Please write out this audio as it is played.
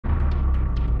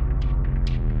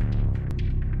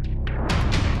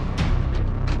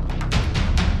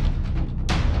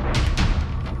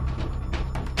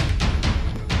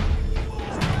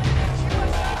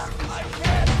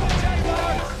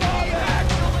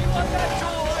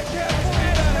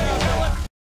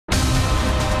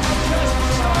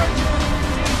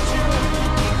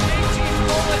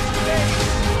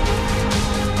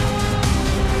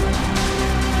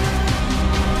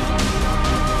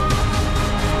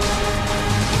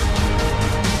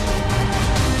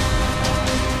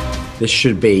This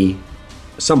should be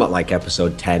somewhat like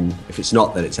episode 10. If it's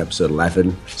not, then it's episode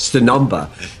 11. It's the number.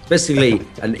 It's basically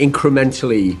an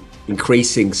incrementally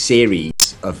increasing series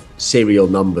of serial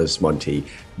numbers, Monty,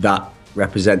 that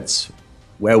represents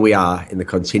where we are in the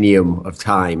continuum of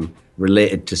time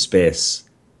related to space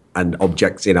and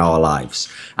objects in our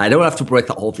lives. I don't have to break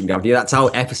that whole thing down here. That's how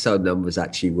episode numbers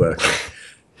actually work.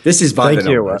 This is by the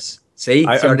numbers. See?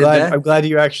 I'm glad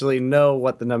you actually know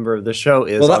what the number of the show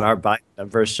is on our by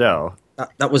number show.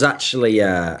 That was actually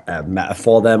a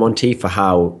metaphor there, Monty, for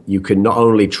how you can not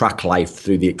only track life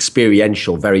through the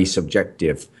experiential, very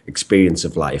subjective experience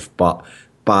of life, but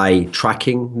by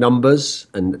tracking numbers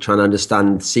and trying to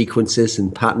understand sequences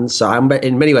and patterns. So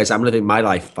in many ways, I'm living my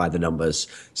life by the numbers,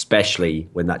 especially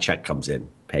when that check comes in.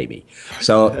 Pay me.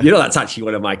 So, that's actually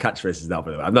one of my catchphrases now,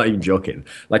 by the way. I'm not even joking.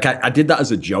 Like, I did that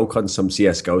as a joke on some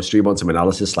CSGO stream, on some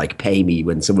analysis, like, pay me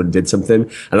when someone did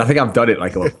something. And I think I've done it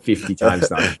like about 50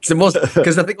 times now. It's the most,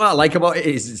 because I think what I like about it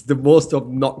is it's the most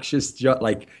obnoxious,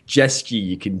 gesture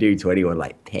you can do to anyone,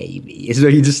 like, pay me. Is where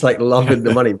you're just, like, loving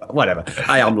the money. But whatever.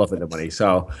 I am loving the money.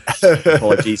 So,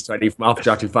 apologies to any from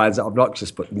Alphadraft who finds that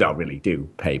obnoxious, but no, really, do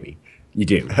pay me. You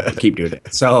do. Keep doing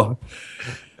it. So,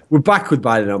 we're back with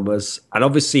by the numbers, and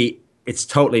obviously it's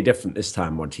totally different this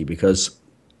time, Monty, because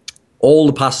all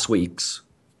the past weeks,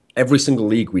 every single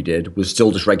league we did was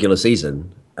still just regular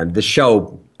season. And the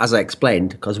show, as I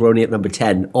explained, because we're only at number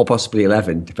 10 or possibly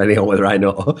 11, depending on whether I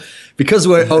know, because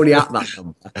we're only at that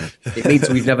number, it means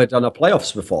we've never done a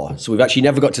playoffs before. So we've actually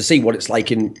never got to see what it's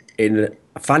like in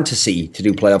fantasy to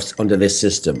do playoffs under this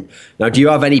system. Now, do you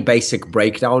have any basic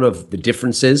breakdown of the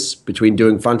differences between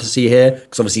doing fantasy here?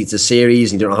 Because obviously it's a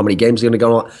series and you don't know how many games are going to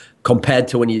go on, compared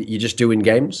to when you're just doing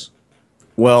games?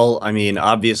 Well, I mean,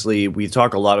 obviously, we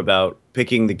talk a lot about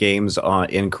picking the games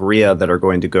in Korea that are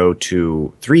going to go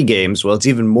to 3 games. Well, it's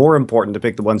even more important to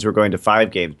pick the ones who are going to 5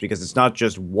 games, because it's not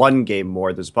just 1 game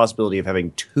more. There's a possibility of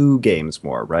having 2 games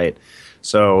more, right?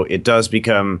 So it does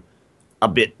become a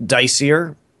bit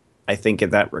dicier, I think, in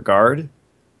that regard.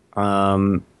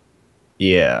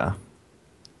 Yeah.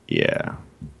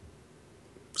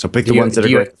 So pick the ones that are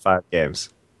going to 5 games.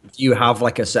 Do you have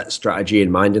like a set strategy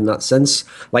in mind in that sense?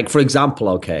 Like, for example,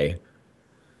 okay,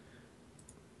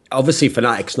 obviously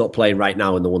Fnatic's not playing right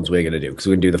now in the ones we're going to do because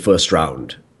we're going to do the first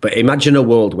round. But imagine a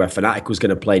world where Fnatic was going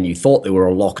to play and you thought they were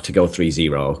a lock to go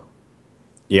 3-0.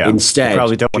 Yeah. Instead,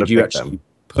 probably don't want to you actually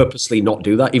purposely not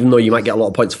do that, even though you might get a lot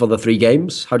of points for the 3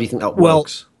 games? How do you think that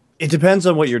works? It depends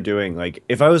on what you're doing. Like,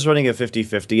 if I was running a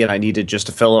 50-50 and I needed just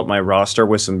to fill out my roster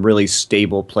with some really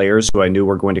stable players who I knew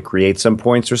were going to create some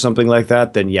points or something like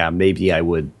that, then yeah, maybe I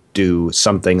would do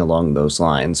something along those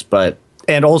lines.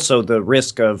 And also the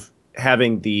risk of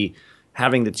having the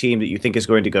team that you think is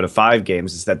going to go to 5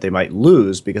 games is that they might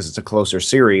lose because it's a closer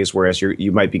series, whereas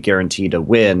you might be guaranteed a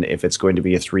win if it's going to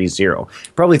be a 3-0.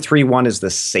 Probably 3-1 is the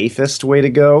safest way to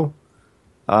go,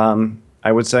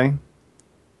 I would say.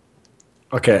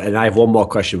 Okay, and I have one more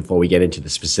question before we get into the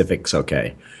specifics,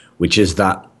 okay, which is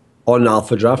that on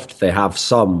Alphadraft, they have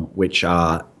some which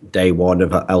are day 1 of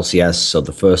LCS, so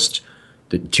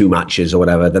the 2 matches or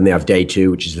whatever. Then they have day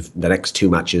 2, which is the next 2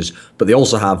 matches. But they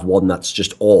also have one that's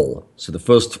just all. So the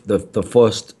first,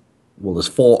 well, there's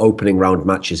 4 opening round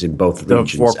matches in both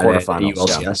regions. 4 quarterfinals,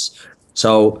 LCS. Yeah.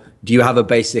 So do you have a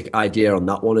basic idea on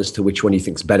that one as to which one you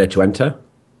think's better to enter?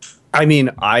 I mean,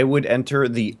 I would enter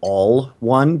the all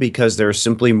one because there are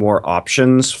simply more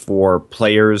options for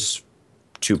players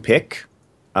to pick.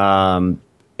 And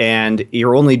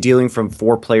you're only dealing from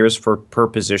 4 players per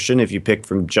position if you pick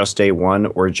from just day 1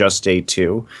 or just day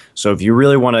 2. So if you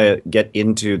really want to get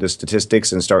into the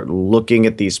statistics and start looking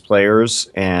at these players,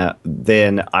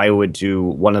 then I would do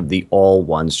one of the all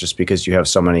ones just because you have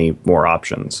so many more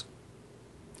options.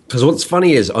 Because what's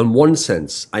funny is, on one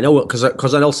sense, I know, because on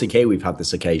LCK we've had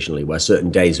this occasionally where certain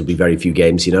days will be very few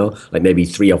games, like maybe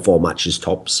 3 or 4 matches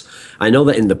tops. I know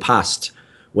that in the past,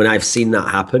 when I've seen that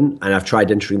happen and I've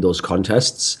tried entering those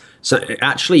contests, so it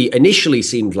actually initially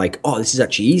seemed like, oh, this is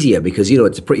actually easier because,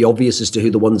 it's pretty obvious as to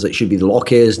who the ones that should be the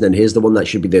lock is, and then here's the one that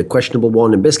should be the questionable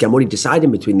one. And basically, I'm only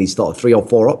deciding between these sort of 3 or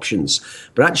 4 options.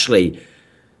 But actually,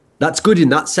 that's good in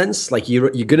that sense. Like,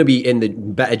 you're going to be in the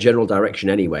better general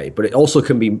direction anyway. But it also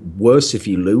can be worse if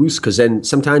you lose, because then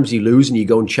sometimes you lose and you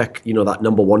go and check, that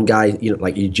number 1 guy,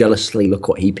 like you jealously look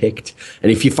what he picked.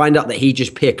 And if you find out that he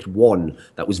just picked one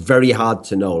that was very hard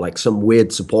to know, like some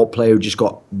weird support player who just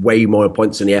got way more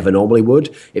points than he ever normally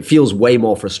would, it feels way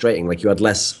more frustrating. Like you had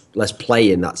less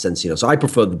play in that sense, So I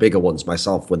prefer the bigger ones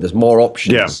myself, where there's more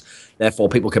options. Yeah. Therefore,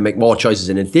 people can make more choices.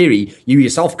 And in theory, you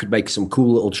yourself could make some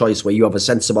cool little choice where you have a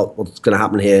sense about what's going to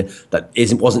happen here that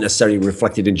wasn't necessarily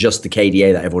reflected in just the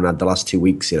KDA that everyone had the last 2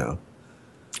 weeks,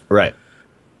 Right.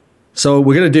 So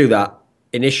we're going to do that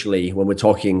initially when we're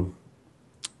talking.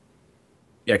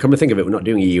 Yeah, come to think of it, we're not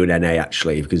doing EU and NA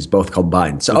actually because it's both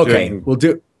combined. So we'll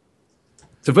do.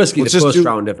 So firstly, the first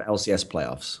round of LCS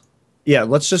playoffs. Yeah,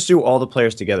 let's just do all the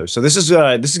players together. So this is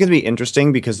going to be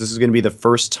interesting because this is going to be the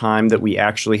first time that we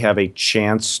actually have a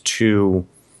chance to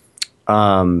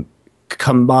combine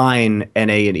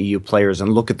NA and EU players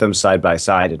and look at them side by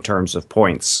side in terms of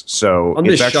points. So on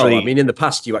this show, I mean, in the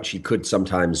past, you actually could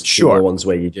sometimes do the ones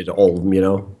where you did all of them, you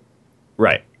know.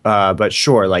 Right. But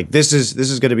sure, like this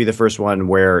is going to be the first one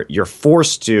where you're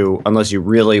forced to, unless you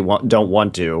really don't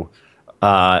want to,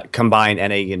 combine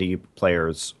NA and EU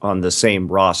players on the same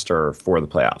roster for the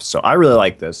playoffs. So I really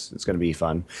like this. It's going to be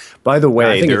fun. By the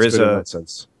way,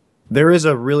 there is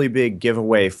a really big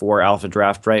giveaway for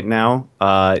Alphadraft right now.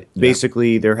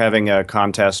 Basically, they're having a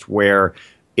contest where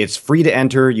it's free to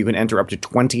enter. You can enter up to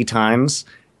 20 times.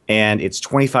 And it's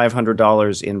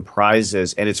 $2,500 in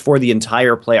prizes, and it's for the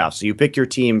entire playoffs. So you pick your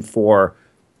team for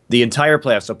the entire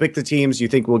playoffs. So pick the teams you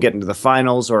think will get into the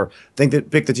finals, or pick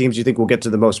the teams you think will get to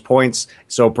the most points.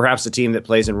 So perhaps the team that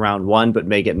plays in round one but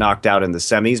may get knocked out in the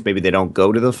semis, maybe they don't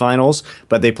go to the finals,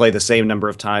 but they play the same number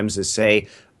of times as, say,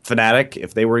 Fnatic.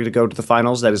 If they were to go to the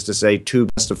finals, that is to say 2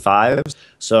 best-of-5s.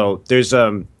 So there's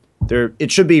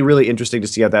it should be really interesting to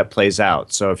see how that plays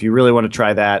out. So if you really want to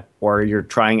try that, or you're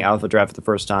trying Alphadraft for the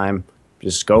first time,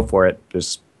 just go for it.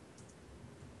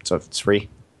 So it's free.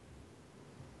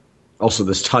 Also,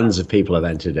 there's tons of people have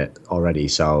entered it already,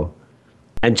 so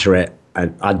enter it,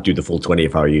 and I'd do the full 20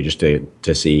 if I were you, just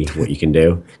to see what you can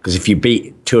do. Because if you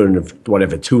beat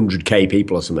 200k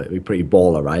people or something, it'd be pretty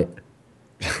baller, right?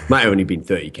 Might have only been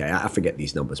 30k. I forget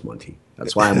these numbers, Monty.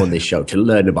 That's why I'm on this show, to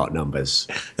learn about numbers.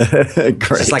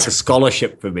 It's like a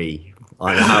scholarship for me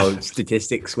on how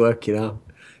statistics work, you know?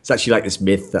 It's actually like this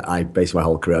myth that I base my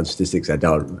whole career on statistics. I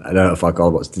don't know if I call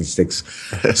about statistics.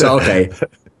 So, okay.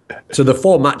 So the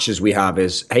 4 matches we have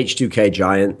is H2K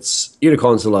Giants,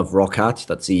 Unicorns will have Rockat,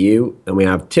 that's EU, and we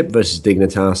have Tip versus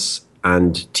Dignitas,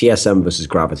 and TSM versus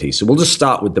Gravity. So we'll just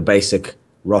start with the basic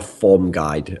rough form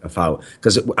guide of how,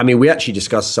 because I mean we actually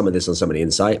discussed some of this on Summoning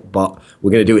Insight, but we're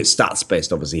going to do it stats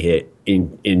based obviously here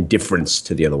in difference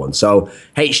to the other one. So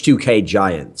H2K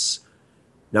Giants.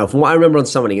 Now from what I remember on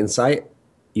Summoning Insight,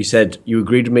 you said you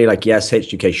agreed with me, like, yes,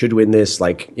 H2K should win this,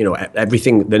 like, you know,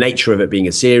 everything, the nature of it being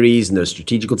a series and the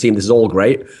strategical team, this is all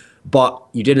great, but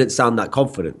you didn't sound that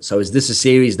confident. So is this a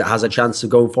series that has a chance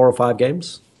of going 4 or 5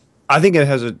 games? I think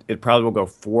it probably will go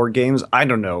 4 games. I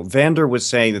don't know. Vander was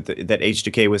saying that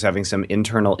H2K was having some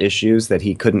internal issues that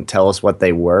he couldn't tell us what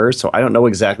they were. So I don't know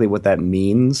exactly what that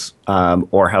means,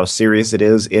 or how serious it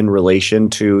is in relation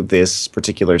to this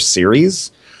particular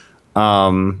series.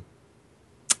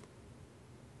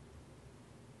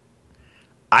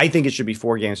 I think it should be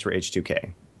 4 games for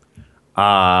H2K.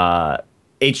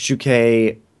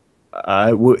 H2K,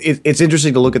 it's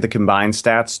interesting to look at the combined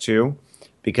stats too,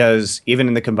 because even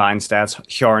in the combined stats,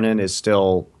 Hjarnan is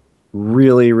still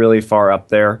really, really far up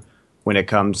there when it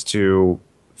comes to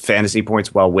fantasy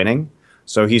points while winning.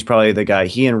 So he's probably the guy.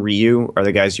 He and Ryu are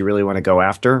the guys you really want to go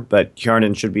after, but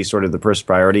Hjarnan should be sort of the first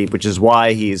priority, which is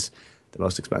why he's the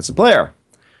most expensive player,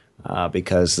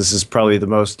 because this is probably the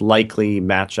most likely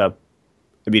matchup.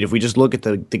 I mean, if we just look at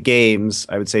the games,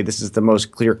 I would say this is the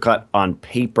most clear-cut on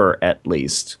paper, at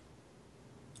least,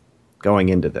 going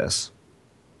into this.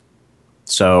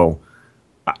 So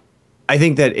I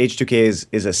think that H2K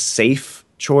is a safe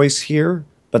choice here,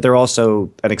 but they're also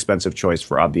an expensive choice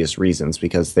for obvious reasons,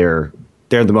 because they're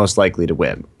the most likely to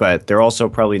win. But they're also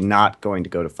probably not going to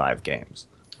go to 5 games.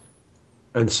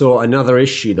 And so another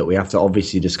issue that we have to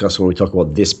obviously discuss when we talk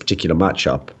about this particular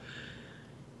matchup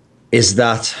is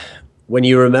that when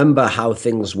you remember how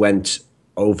things went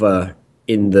over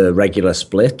in the regular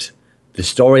split, the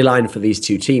storyline for these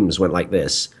two teams went like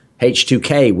this.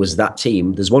 H2K was that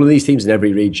team. There's one of these teams in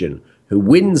every region who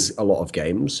wins a lot of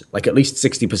games, like at least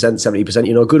 60%, 70%,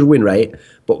 you know, good win rate.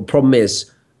 But the problem is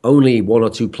only 1 or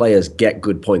 2 players get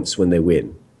good points when they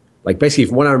win. Like basically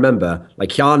from what I remember, like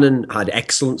Hjarnan had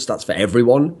excellent stats for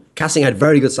everyone. Cassing had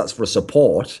very good stats for a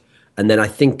support. And then I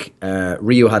think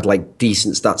Ryu had like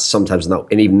decent stats sometimes,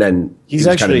 and even then he's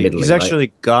actually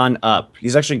gone up.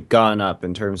 He's actually gone up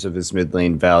in terms of his mid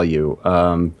lane value.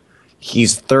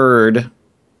 He's 3rd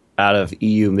out of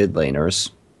EU mid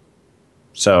laners,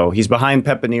 so he's behind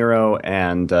Pepinero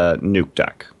and Nuke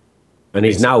Duck. And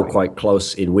he's now quite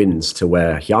close in wins to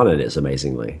where Hjarnan is,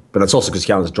 amazingly. But that's also because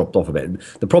Hjarnan's dropped off a bit.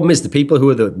 The problem is the people who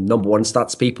are the number 1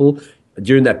 stats people,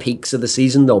 during their peaks of the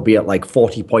season, they'll be at like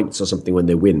 40 points or something when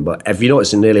they win. But if you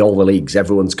notice in nearly all the leagues,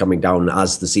 everyone's coming down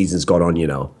as the season's gone on, you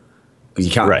know, because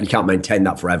you can't maintain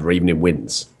that forever, even in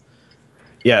wins.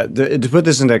 Yeah, to put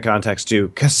this into context too,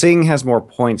 Kasing has more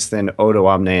points than Odo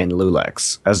Omne and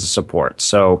Lulex as a support.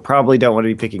 So probably don't want to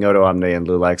be picking Odo Omne and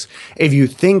Lulex. If you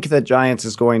think that Giants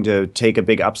is going to take a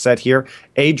big upset here,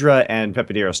 Adra and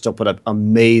Pepinero still put up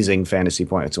amazing fantasy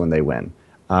points when they win.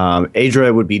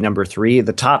 Adra would be number 3.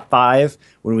 The top 5,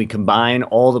 when we combine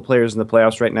all the players in the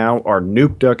playoffs right now, are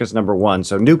Nuke Duck as number 1.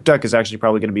 So Nuke Duck is actually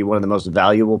probably going to be one of the most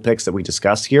valuable picks that we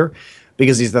discuss here,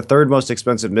 because he's the 3rd most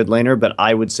expensive mid laner, but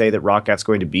I would say that Rockat's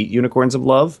going to beat Unicorns of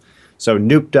Love. So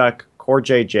Nuke Duck, Core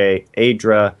JJ,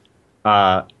 Adra,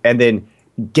 and then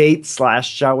Gate /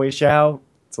 Xiao Wei Xiao.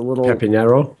 It's a little...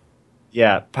 Pepinero?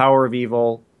 Yeah, Power of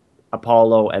Evil,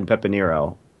 Apollo, and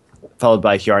Pepinero, followed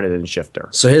by Hjarnet and Shifter.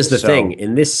 So here's the thing.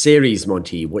 In this series,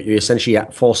 Monty, what you're essentially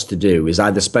forced to do is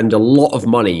either spend a lot of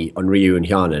money on Ryu and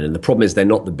Hjarnet, and the problem is they're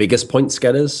not the biggest points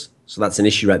getters. So that's an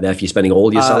issue right there if you're spending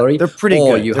all your salary. They're pretty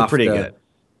good. They're pretty good.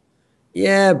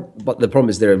 Yeah, but the problem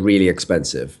is they're really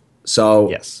expensive. So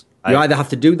yes, you either have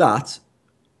to do that,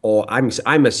 or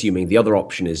I'm assuming the other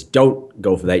option is don't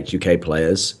go for the HUK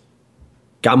players,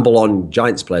 gamble on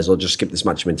Giants players, or just skip this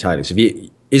matchup entirely. So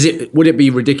would it be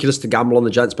ridiculous to gamble on the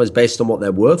Giants players based on what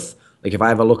they're worth? Like if I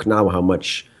have a look now how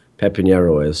much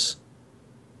Pepinero is.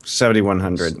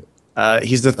 7,100.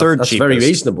 He's the 3rd That's cheapest. Very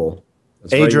reasonable.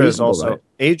 Adra is also right?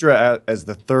 Adra as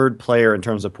the 3rd player in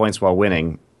terms of points while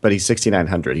winning, but he's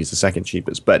 6,900. He's the 2nd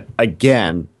cheapest. But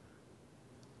again,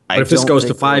 if this goes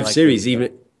to 5 series, even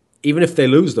if they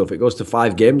lose though, if it goes to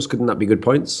 5 games, couldn't that be good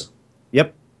points?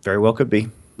 Yep, very well could be.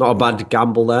 Not a bad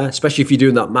gamble there, especially if you're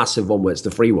doing that massive one where it's the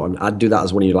free one. I'd do that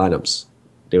as one of your lineups.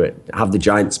 Do it. Have the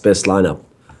Giants best lineup.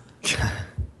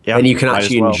 Yeah, and you can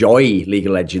actually enjoy League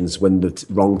of Legends when the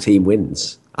wrong team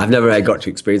wins. I've never got to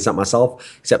experience that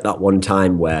myself, except that one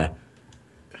time where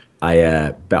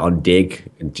I bet on Dig,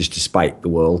 and just despite the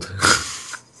world,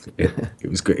 it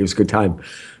was good. It was a good time.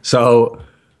 So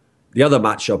the other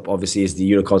matchup, obviously, is the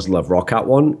Unicorns Love Roccat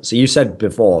one. So you said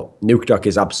before, Nuke Duck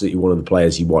is absolutely one of the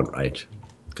players you want, right?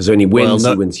 Because when he wins,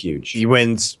 he wins huge. He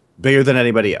wins bigger than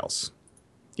anybody else.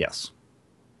 Yes.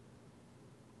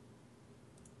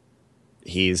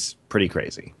 He's pretty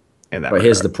crazy in that regard.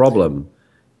 Here's the problem.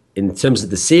 In terms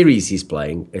of the series he's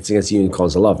playing, it's against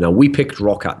Unicorns of Love. Now, we picked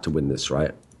Roccat to win this,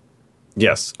 right?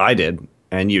 Yes, I did.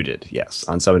 And you did, yes,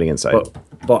 on Summoning Insight.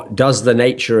 But does the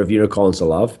nature of Unicorns of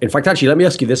Love... In fact, actually, let me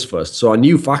ask you this first. So a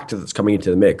new factor that's coming into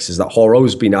the mix is that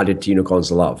Horo's been added to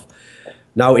Unicorns of Love.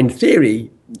 Now, in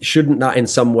theory, shouldn't that in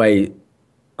some way...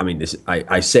 I mean,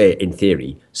 I say in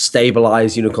theory,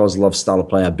 stabilize Unicorns of Love style of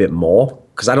play a bit more?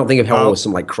 Because I don't think of Horo as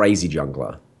some like crazy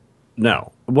jungler.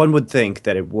 No, one would think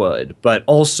that it would, but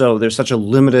also there's such a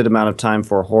limited amount of time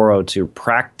for Horo to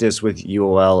practice with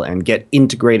UOL and get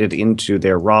integrated into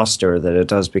their roster that it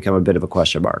does become a bit of a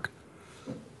question mark.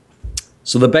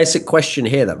 So the basic question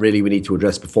here that really we need to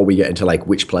address before we get into like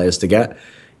which players to get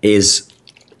is,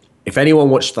 if anyone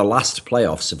watched the last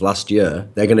playoffs of last year,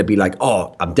 they're going to be like,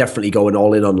 oh, I'm definitely going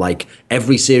all in on like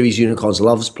every series Unicorns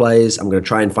Loves players. I'm going to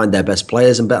try and find their best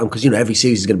players and bet them because, every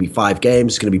series is going to be 5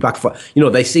 games. It's going to be back for,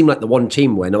 they seem like the one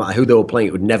team where no matter who they were playing,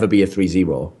 it would never be a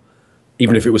 3-0,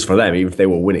 even if it was for them, even if they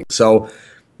were winning. So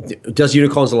does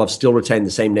Unicorns Love still retain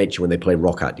the same nature when they play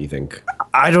Roccat, do you think?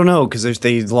 I don't know, because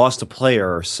they lost a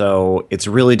player, so it's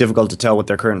really difficult to tell what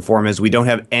their current form is. We don't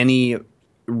have any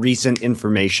recent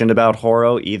information about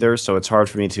Horo either, so it's hard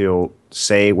for me to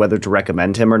say whether to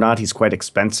recommend him or not. He's quite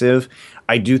expensive.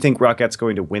 I do think Rocket's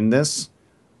going to win this,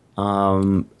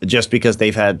 just because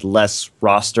they've had less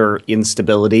roster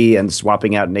instability and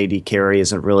swapping out an AD carry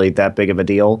isn't really that big of a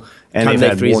deal. And Can they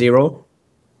 3-0?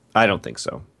 I don't think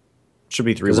so. Should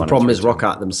be 3-1. Because the problem is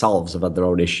Roccat themselves have had their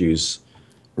own issues.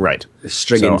 Right.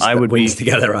 Stringing wins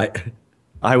together, right?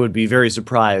 I would be very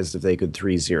surprised if they could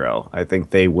 3-0. I think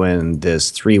they win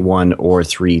this 3-1 or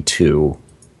 3-2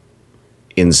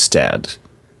 instead.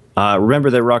 Remember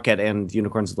that Rocket and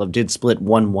Unicorns of Love did split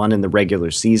 1-1 in the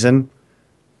regular season.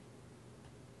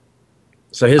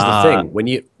 So here's the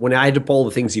thing. When I add up all the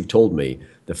things you've told me,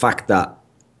 the fact that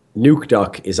Nuke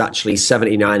Duck is actually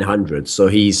 7,900, so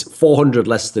he's 400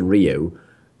 less than Ryu,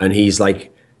 and he's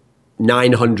like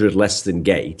 900 less than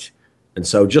Gate. And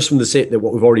so just from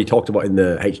what we've already talked about in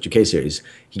the H2K series,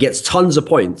 he gets tons of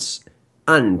points.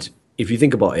 And if you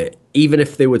think about it, even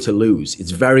if they were to lose,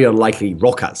 it's very unlikely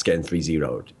Rockat's getting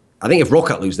 3-0'd. I think if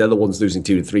Roccat lose, they're the ones losing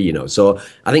 2-3, So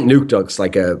I think Nuke Duck's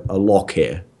like a lock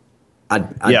here.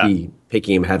 I'd be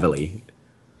picking him heavily.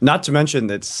 Not to mention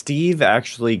that Steve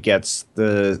actually gets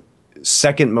the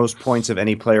second most points of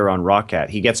any player on Roccat.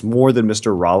 He gets more than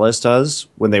Mr. Rawless does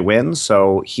when they win,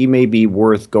 so he may be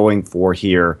worth going for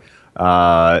here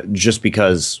just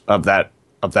because of that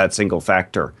single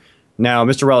factor. Now,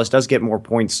 Mr. Rallis does get more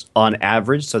points on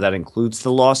average, so that includes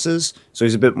the losses. So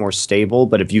he's a bit more stable.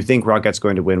 But if you think Rocket's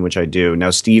going to win, which I do, now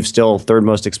Steve's still third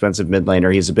most expensive mid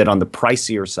laner. He's a bit on the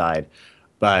pricier side,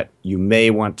 but you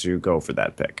may want to go for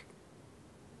that pick.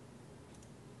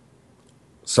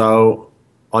 So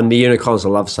on the Unicorns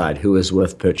of Love side, who is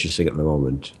worth purchasing at the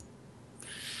moment?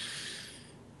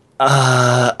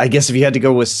 I guess if you had to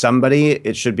go with somebody,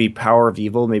 it should be Power of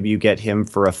Evil. Maybe you get him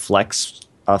for a flex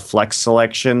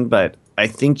selection, but I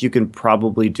think you can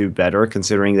probably do better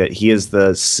considering that he is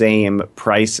the same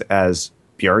price as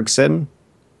Bjergsen.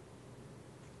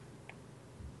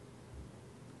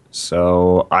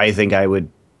 So I think I would,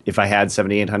 if I had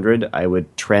 7,800, I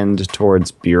would trend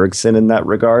towards Bjergsen in that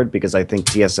regard because I think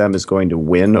TSM is going to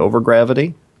win over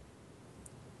Gravity.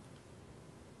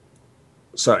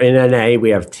 So in NA,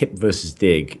 we have Tip versus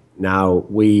Dig. Now,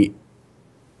 I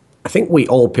think we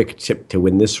all picked Tip to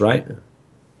win this, right?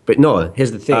 But no,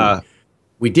 here's the thing.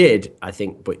 We did, I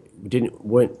think, but we didn't.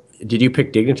 Did you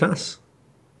pick Dignitas?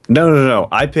 No.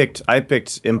 I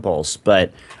picked Impulse,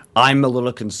 but I'm a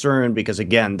little concerned because,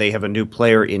 again, they have a new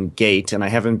player in Gate, and I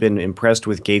haven't been impressed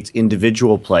with Gate's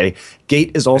individual play.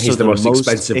 Gate is also the most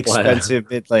expensive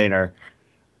mid laner.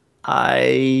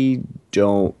 I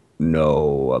don't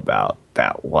know about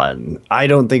that one. I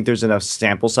don't think there's enough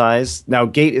sample size. Now,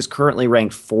 Gate is currently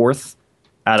ranked 4th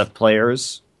out of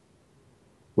players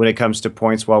when it comes to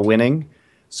points while winning.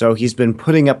 So he's been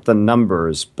putting up the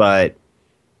numbers, but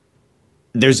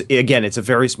again, it's a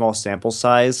very small sample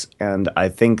size, and I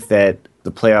think that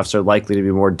the playoffs are likely to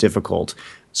be more difficult.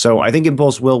 So I think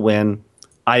Impulse will win.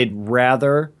 I'd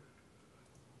rather,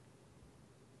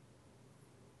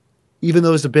 even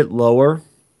though it's a bit lower,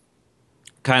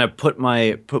 kind of put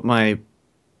my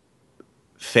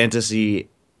fantasy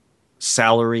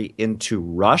salary into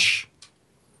Rush.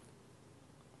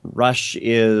 Rush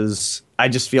is, I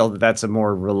just feel that that's a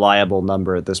more reliable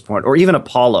number at this point. Or even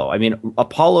Apollo. I mean,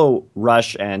 Apollo,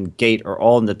 Rush, and Gate are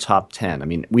all in the top 10. I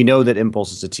mean, we know that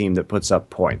Impulse is a team that puts up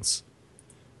points.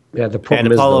 Yeah, the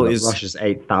problem is Rush is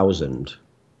 8,000.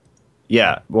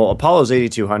 Yeah, well, Apollo's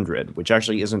 8,200, which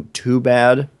actually isn't too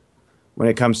bad when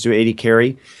it comes to 80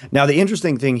 carry. Now, the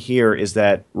interesting thing here is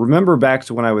that, remember back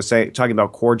to when I was talking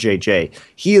about Core JJ,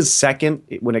 he is second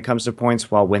when it comes to points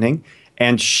while winning,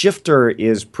 and Shifter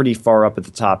is pretty far up at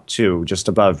the top too, just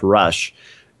above Rush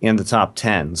in the top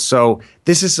 10. So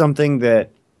this is something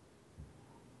that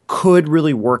could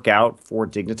really work out for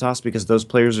Dignitas because those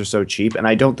players are so cheap, and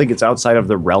I don't think it's outside of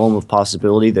the realm of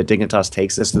possibility that Dignitas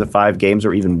takes this to the 5 games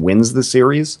or even wins the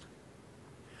series.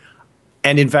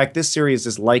 And in fact, this series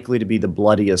is likely to be the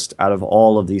bloodiest out of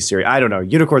all of these series. I don't know.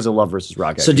 Unicorns of Love versus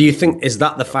Rocket. So do you think, is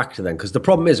that the factor then? Because the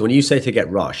problem is when you say to get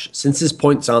Rush, since his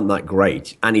points aren't that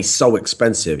great and he's so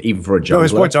expensive, even for a jungler. No,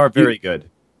 his points are very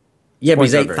good. Yeah, but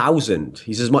he's 8,000.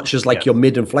 He's as much as like your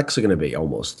mid and flex are going to be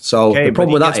almost. So the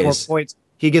problem with that is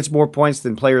he gets more points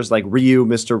than players like Ryu,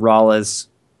 Mr. Rallis,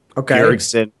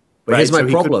 Erickson. But here's my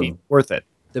problem. He could be worth it.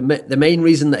 The main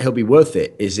reason that he'll be worth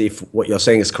it is if what you're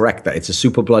saying is correct, that it's a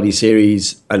super bloody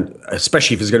series, and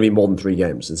especially if there's going to be more than 3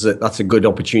 games. That's a good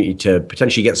opportunity to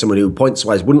potentially get someone who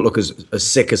points-wise wouldn't look as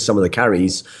sick as some of the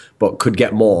carries, but could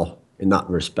get more in that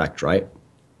respect, right?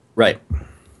 Right.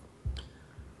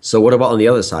 So what about on the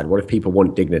other side? What if people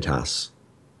want Dignitas?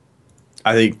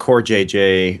 I think Core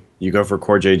JJ, you go for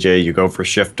Core JJ, you go for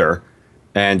Shifter,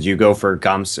 and you go for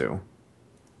Gamsu.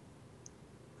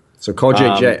 So Core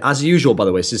JJ, as usual, by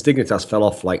the way, since Dignitas fell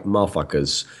off like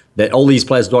motherfuckers, that all these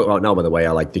players talk about now, by the way,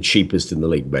 are like the cheapest in the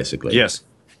league, basically. Yes.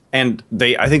 And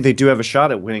I think they do have a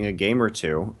shot at winning a game or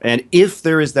two. And if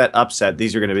there is that upset,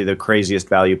 these are going to be the craziest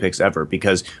value picks ever,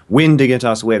 because when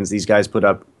Dignitas wins, these guys put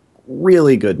up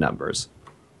really good numbers.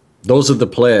 Those are the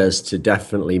players to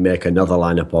definitely make another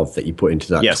lineup of that you put into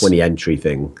that 20 entry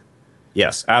thing.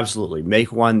 Yes, absolutely.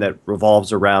 Make one that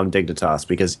revolves around Dignitas,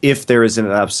 because if there is an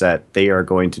upset, they are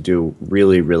going to do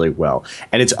really, really well.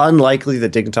 And it's unlikely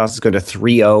that Dignitas is going to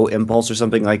 3-0 Impulse or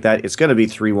something like that. It's going to be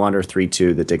 3-1 or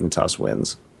 3-2 that Dignitas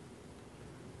wins.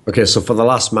 Okay, so for the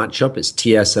last matchup, it's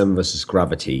TSM versus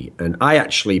Gravity. And I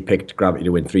actually picked Gravity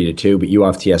to win 3-2, but you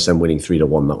have TSM winning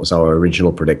 3-1. That was our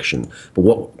original prediction. But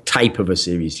what type of a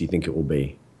series do you think it will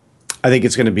be? I think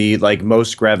it's going to be like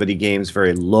most Gravity games,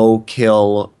 very low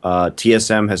kill.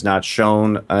 TSM has not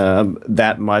shown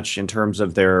that much in terms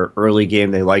of their early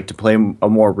game. They like to play a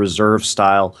more reserve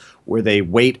style where they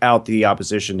wait out the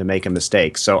opposition to make a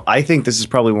mistake. So I think this is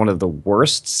probably one of the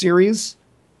worst series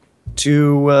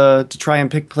to try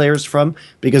and pick players from,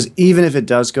 because even if it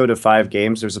does go to 5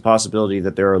 games, there's a possibility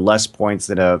that there are less points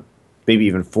than a maybe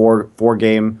even four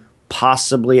game,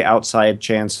 possibly outside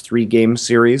chance 3-game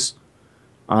series.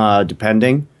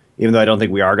 Depending. even though I don't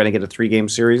think we are going to get a 3-game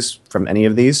series from any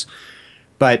of these.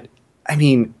 But, I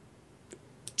mean,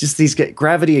 just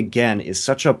Gravity, again, is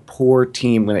such a poor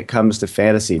team when it comes to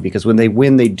fantasy, because when they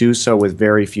win, they do so with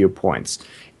very few points.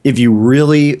 If you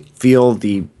really feel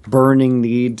the burning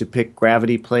need to pick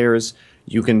Gravity players,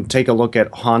 you can take a look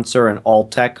at Hanser and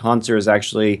Alltech. Hanser is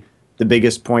actually the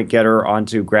biggest point getter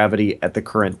onto Gravity at the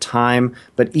current time.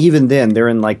 But even then, they're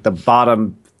in like the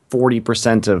bottom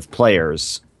 40% of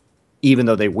players, even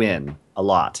though they win a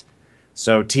lot.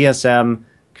 So TSM,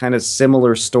 kind of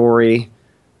similar story.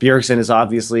 Bjergsen is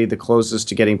obviously the closest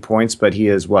to getting points, but he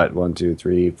is what? 1, 2,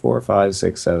 3, 4, 5,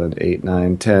 6, 7, 8,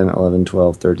 9, 10, 11,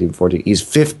 12, 13, 14. He's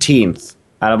 15th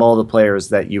out of all the players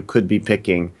that you could be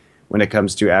picking when it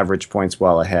comes to average points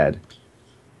while ahead.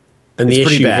 And the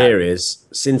issue here is,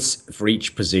 since for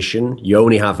each position you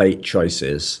only have 8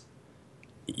 choices,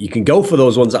 you can go for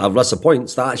those ones that have lesser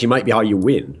points. That actually might be how you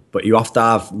win, but you have to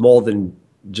have more than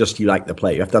just you like the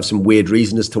play. You have to have some weird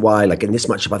reason as to why. Like in this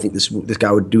matchup, I think this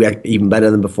guy would do even better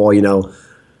than before, you know.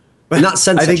 In that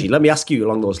sense, actually, let me ask you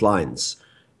along those lines.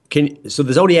 So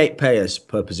there's only 8 players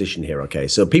per position here, okay?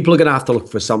 So people are going to have to look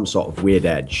for some sort of weird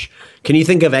edge. Can you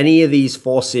think of any of these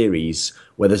 4 series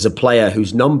where there's a player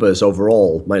whose numbers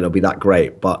overall might not be that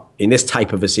great, but in this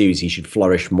type of a series, he should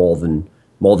flourish more than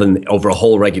over a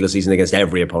whole regular season against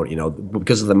every opponent, you know,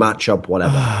 because of the matchup,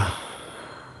 whatever.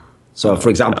 So, for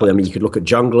example, I mean, you could look at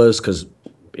junglers, because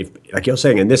if, like you're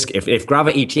saying, if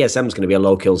Gravity TSM is going to be a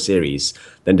low kill series,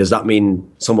 then does that mean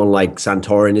someone like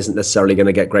Santorin isn't necessarily going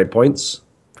to get great points?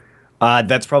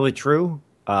 That's probably true.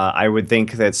 I would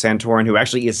think that Santorin, who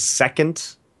actually is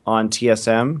 2nd on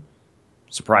TSM,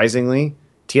 surprisingly,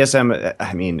 TSM,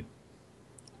 I mean,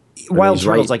 Wild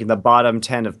Turtle's like in the bottom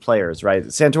 10 of players, right?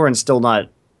 Santorin's still not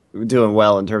doing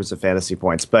well in terms of fantasy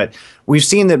points, but we've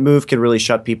seen that move can really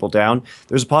shut people down.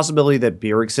 There's a possibility that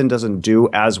Bjergsen doesn't do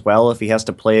as well if he has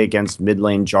to play against mid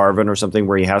lane Jarvan or something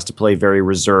where he has to play very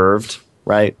reserved,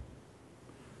 right?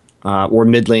 Or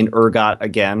mid lane Urgot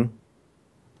again.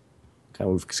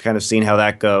 We've kind of seen how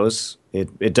that goes.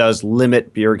 It does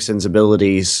limit Bjergsen's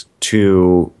abilities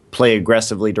to play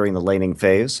aggressively during the laning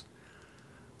phase.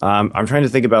 I'm trying to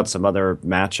think about some other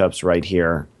matchups right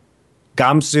here.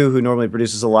 Gamsu, who normally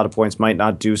produces a lot of points, might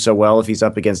not do so well if he's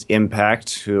up against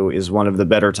Impact, who is one of the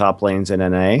better top lanes in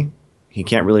NA. He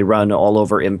can't really run all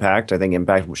over Impact. I think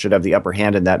Impact should have the upper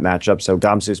hand in that matchup, so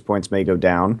Gamsu's points may go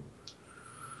down.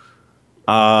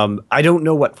 I don't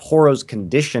know what Horo's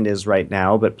condition is right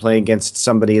now, but playing against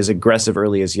somebody as aggressive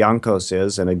early as Jankos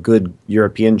is, and a good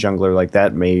European jungler like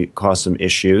that may cause some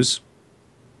issues.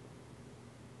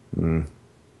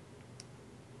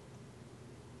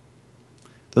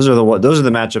 Those are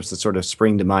the matchups that sort of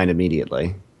spring to mind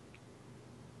immediately.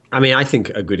 I mean, I think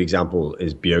a good example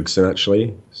is Bjergsen,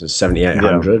 actually. It's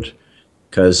 7,800.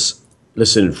 Because,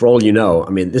 listen, for all you know, I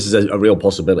mean, this is a real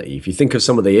possibility. If you think of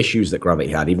some of the issues that Gravity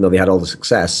had, even though they had all the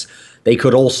success, they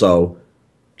could also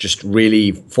just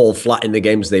really fall flat in the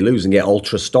games they lose and get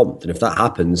ultra stomped. And if that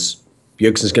happens,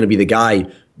 Bjergsen's going to be the guy,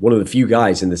 one of the few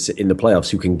guys in the playoffs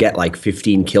who can get like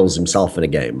 15 kills himself in a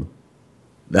game.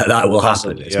 That will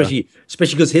happen, yeah.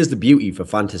 Especially because here's the beauty for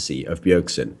fantasy of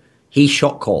Bjergsen. He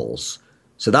shot calls.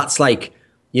 So that's like,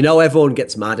 you know, everyone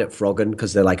gets mad at Froggen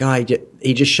because they're like,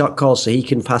 he just shot calls so he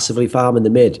can passively farm in the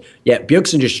mid. Yeah,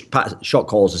 Bjergsen just shot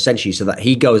calls essentially so that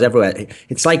he goes everywhere.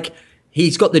 It's like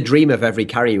he's got the dream of every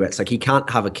carry where it's like he can't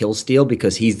have a kill steal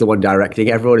because he's the one directing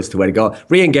everyone as to where to go.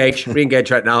 Re-engage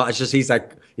right now. It's just he's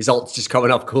like, his ult's just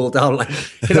coming off cooldown. Like,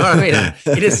 you know what I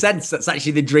mean? In a sense, that's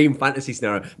actually the dream fantasy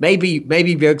scenario. Maybe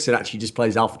Bjergsen actually just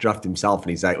plays Alphadraft himself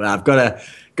and he's like, well, I've got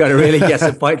to really get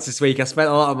some points this week. I spent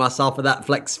a lot on myself for that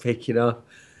flex pick, you know.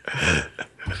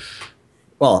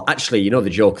 Well, actually, you know, the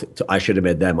joke I should have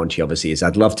made there, Monty, obviously, is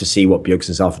I'd love to see what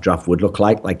Bjergsen's Alphadraft would look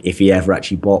like if he ever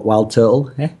actually bought Wild Turtle.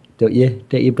 Don't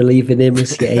you believe in him?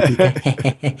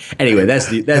 Anyway, there's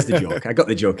the joke. I got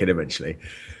the joke in eventually.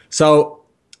 So,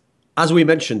 as we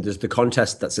mentioned, there's the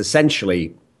contest that's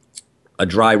essentially a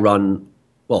dry run.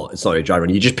 Well, it's not a dry run.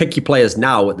 You just pick your players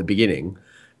now at the beginning,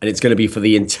 and it's going to be for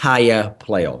the entire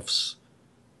playoffs.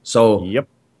 So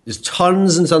there's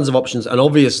tons and tons of options, and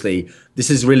obviously this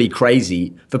is really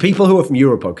crazy. For people who are from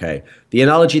Europe, okay, the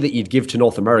analogy that you'd give to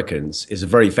North Americans is a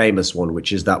very famous one,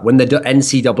 which is that when the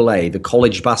NCAA, the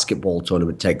college basketball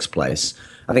tournament, takes place,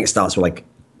 I think it starts with like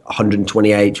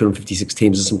 128, 256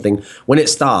 teams or something. When it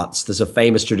starts, there's a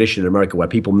famous tradition in America where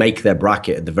people make their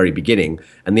bracket at the very beginning.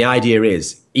 And the idea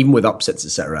is, even with upsets,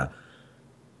 etc.,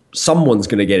 someone's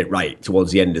going to get it right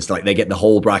towards the end. It's like they get the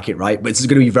whole bracket right, but it's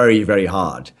going to be very, very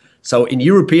hard. So in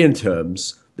European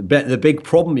terms, the big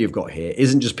problem you've got here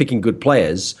isn't just picking good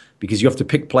players. because you have to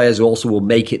pick players who also will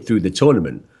make it through the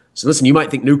tournament. So listen, you might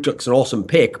think Nukeduck's an awesome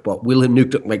pick, but will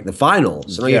Nukeduck make the final?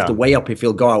 So now you have to weigh up if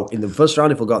he'll go out in the first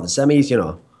round, if he'll go out in the semis, you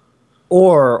know.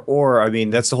 Or I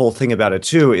mean, that's the whole thing about it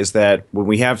too, is that when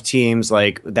we have teams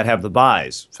like that have the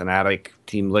buys, Fnatic,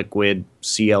 Team Liquid,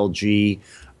 CLG,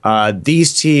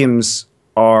 these teams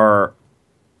are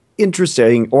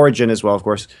interesting. Origin as well, of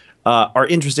course, are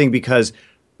interesting because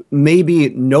maybe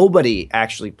nobody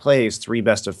actually plays 3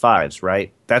 best-of-5s,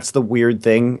 right? That's the weird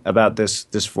thing about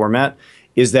this format,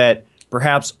 is that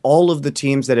perhaps all of the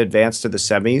teams that advance to the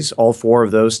semis, all 4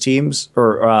 of those teams,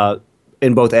 or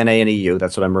in both NA and EU,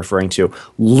 that's what I'm referring to,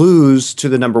 lose to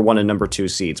the number 1 and number 2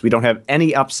 seeds. We don't have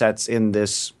any upsets in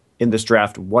this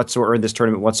draft whatsoever, in this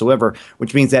tournament whatsoever,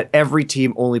 which means that every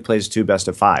team only plays 2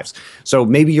 best-of-5s. So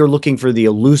maybe you're looking for the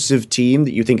elusive team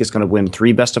that you think is going to win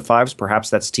 3 best-of-5s. Perhaps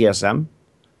that's TSM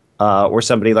or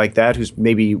somebody like that who's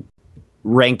maybe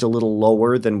ranked a little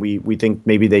lower than we think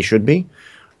maybe they should be.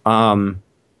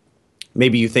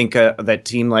 Maybe you think that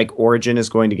team like Origin is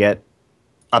going to get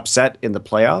upset in the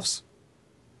playoffs.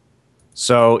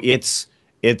 So it's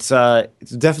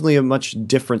definitely a much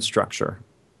different structure.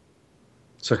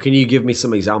 So can you give me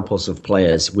some examples of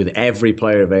players with every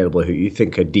player available who you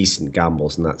think are decent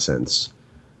gambles in that sense?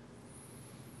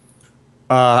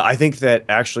 I think that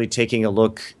actually taking a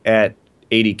look at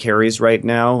 80 carries right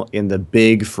now in the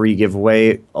big free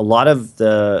giveaway, a lot of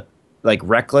the, like,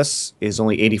 Reckless is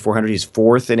only 8,400. He's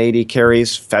 4th in 80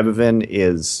 carries. Febivin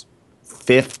is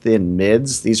 5th in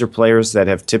mids. These are players that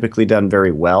have typically done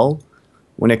very well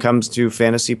when it comes to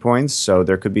fantasy points, so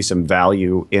there could be some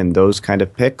value in those kind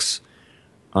of picks.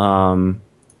 Yeah.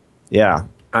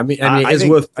 I mean, it's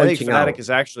worth pointing out. I think Fnatic is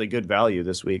actually good value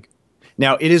this week.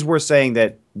 Now, it is worth saying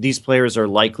that these players are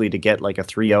likely to get like a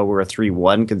 3-0 or a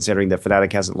 3-1, considering that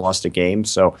Fnatic hasn't lost a game.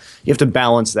 So you have to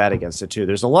balance that against it, too.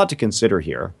 There's a lot to consider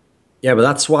here. Yeah, but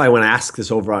that's why when I ask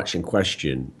this overarching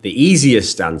question, the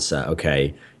easiest answer,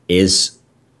 okay, is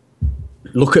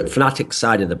look at Fnatic's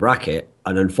side of the bracket,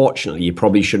 and unfortunately, you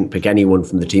probably shouldn't pick anyone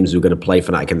from the teams who are going to play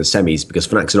Fnatic in the semis, because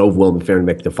Fnatic's an overwhelming favorite to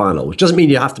make the final, which doesn't mean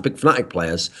you have to pick Fnatic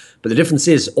players, but the difference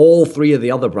is all 3 of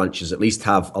the other branches at least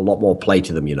have a lot more play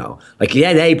to them, you know. Like the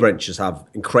NA branches have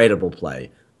incredible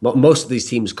play. Most of these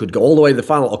teams could go all the way to the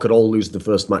final or could all lose the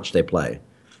first match they play.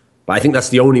 But I think that's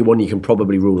the only one you can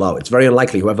probably rule out. It's very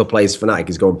unlikely whoever plays Fnatic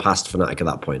is going past Fnatic at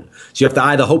that point. So you have to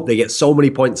either hope they get so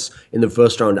many points in the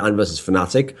first round and versus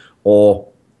Fnatic, or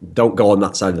don't go on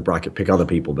that side of the bracket, pick other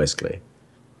people, basically.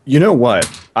 You know what?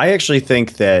 I actually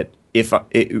think that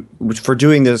for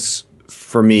doing this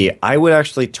for me, I would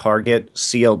actually target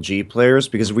CLG players,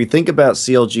 because if we think about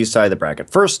CLG side of the bracket,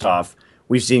 first off,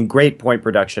 we've seen great point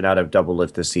production out of Double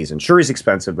Lift this season. Sure, he's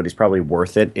expensive, but he's probably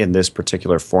worth it in this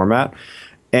particular format.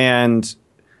 And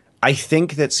I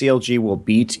think that CLG will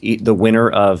beat the winner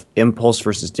of Impulse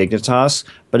versus Dignitas.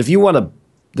 But if you want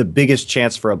the biggest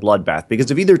chance for a bloodbath,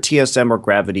 because if either TSM or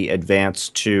Gravity advance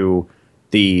to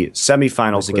the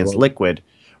semifinals against Liquid,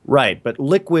 right? But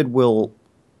Liquid will,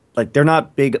 like, they're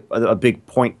not a big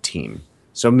point team.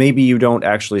 So maybe you don't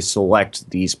actually select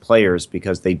these players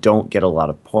because they don't get a lot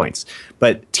of points.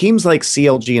 But teams like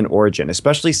CLG and Origin,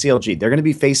 especially CLG, they're going to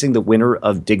be facing the winner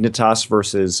of Dignitas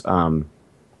versus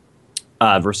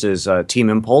Team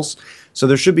Impulse. So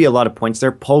there should be a lot of points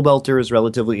there. Pobelter is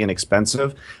relatively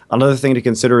inexpensive. Another thing to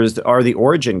consider are the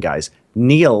Origin guys.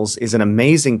 Niels is an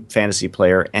amazing fantasy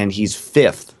player, and he's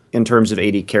 5th in terms of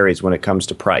 80 carries when it comes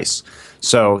to price.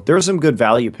 So there are some good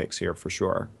value picks here for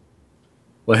sure.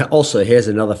 Well, also, here's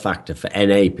another factor for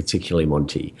NA, particularly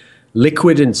Monty.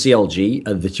 Liquid and CLG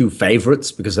are the 2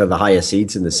 favorites because they're the higher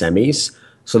seeds in the semis.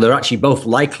 So they're actually both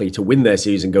likely to win their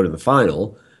series and go to the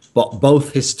final. But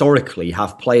both historically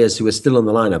have players who are still in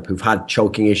the lineup who've had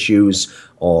choking issues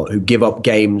or who give up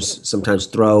games, sometimes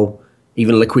throw.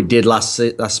 Even Liquid did last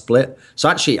split. So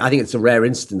actually, I think it's a rare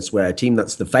instance where a team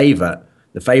that's the favorite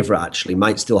actually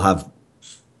might still have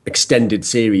extended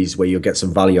series where you'll get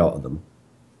some value out of them.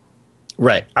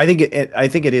 Right. I think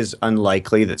it is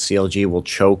unlikely that CLG will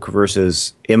choke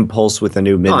versus Impulse with a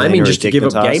new mid laner. No, I mean just to give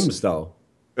up games though.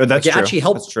 That's like, it true. actually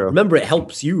helps. That's true. Remember, it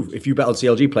helps you if you bet on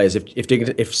CLG players. If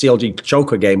CLG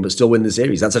choke a game but still win the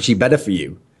series, that's actually better for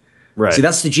you. Right. See,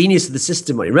 that's the genius of the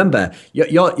system. Remember,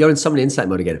 you're in Summoning Insight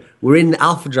mode again. We're in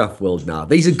Alphadraft world now.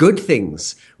 These are good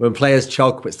things when players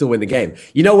choke but still win the game.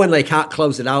 You know when they can't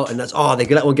close it out and they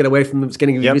can let one get away from them. It's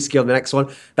getting risky on the next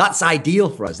one. That's ideal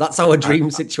for us. That's our dream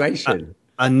situation.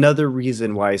 Another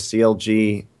reason why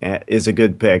CLG is a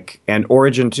good pick, and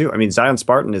Origin too. I mean, Zion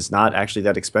Spartan is not actually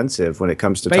that expensive when it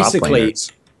comes to top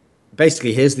laners.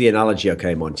 Basically, here's the analogy,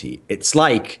 okay, Monty? It's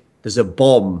like there's a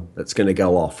bomb that's going to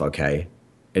go off, okay?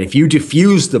 And if you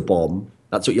defuse the bomb,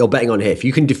 that's what you're betting on here. If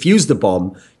you can defuse the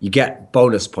bomb, you get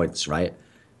bonus points, right?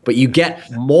 But you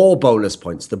get more bonus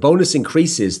points. The bonus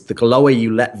increases the lower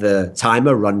you let the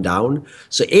timer run down.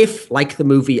 So if, like the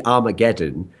movie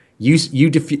Armageddon, I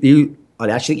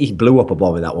actually think he blew up a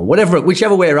bomb in that one.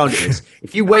 Whichever way around it is.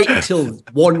 If you wait until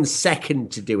 1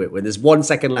 second to do it, when there's 1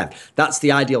 second left, that's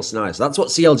the ideal scenario. So that's what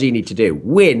CLG need to do.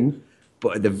 Win,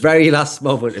 but at the very last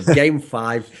moment of Game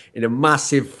 5, in a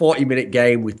massive 40-minute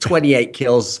game with 28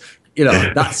 kills,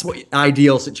 that's what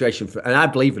ideal situation for. And I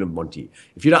believe in them, Monty.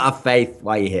 If you don't have faith,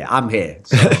 why are you here? I'm here.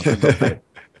 So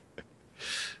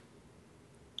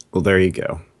well, there you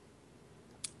go.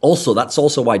 Also, that's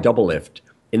also why Doublelift,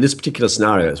 in this particular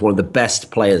scenario, is one of the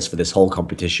best players for this whole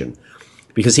competition,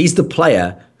 because he's the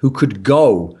player who could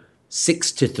go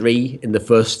 6-3 in the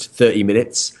first 30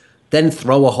 minutes, then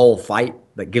throw a whole fight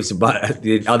that gives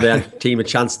the other team a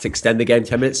chance to extend the game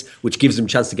 10 minutes, which gives them a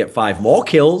chance to get 5 more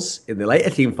kills in the later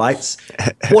team fights.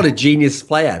 What a genius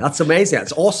player. That's amazing.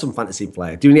 That's awesome fantasy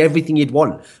player, doing everything you'd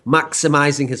want,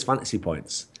 maximizing his fantasy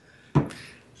points. So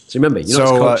remember, you're not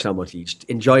just coach how much each,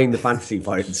 enjoying the fantasy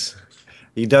points.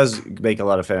 He does make a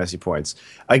lot of fantasy points.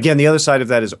 Again, the other side of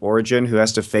that is Origin, who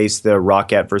has to face the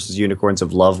Roccat versus Unicorns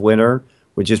of Love winner,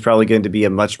 which is probably going to be a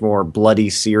much more bloody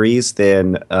series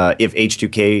than if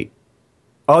H2K...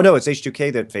 Oh, no, it's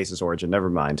H2K that faces Origin. Never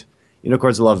mind.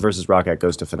 Unicorns of Love versus Roccat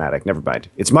goes to Fnatic. Never mind.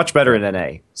 It's much better in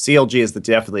NA. CLG is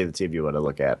definitely the team you want to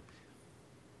look at.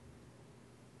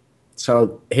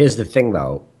 So here's the thing,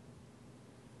 though.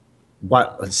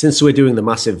 Since we're doing the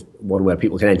massive one where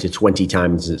people can enter 20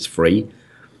 times and it's free,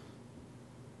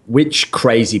 which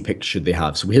crazy pick should they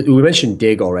have? So we mentioned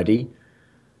Dig already.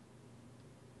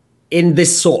 In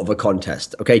this sort of a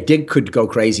contest, okay, Dig could go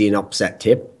crazy and upset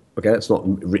Tip. Okay, that's not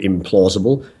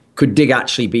implausible. Could Dig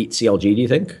actually beat CLG, do you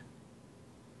think?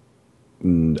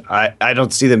 I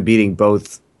don't see them beating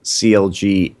both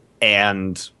CLG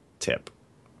and Tip.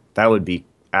 That would be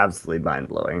absolutely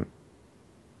mind-blowing.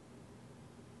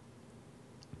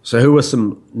 So who are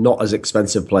some not as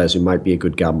expensive players who might be a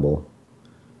good gamble?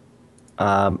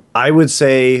 I would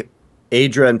say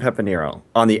Adra and Pepinero.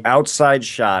 On the outside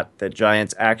shot that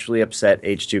Giants actually upset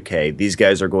H2K, these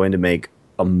guys are going to make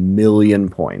 1,000,000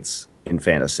 points in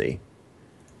fantasy.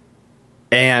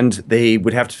 And they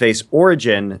would have to face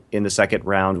Origin in the second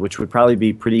round, which would probably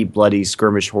be pretty bloody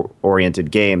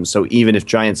skirmish-oriented games. So even if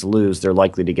Giants lose, they're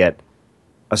likely to get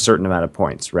a certain amount of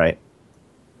points, right?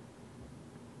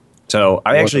 So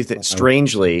I actually think,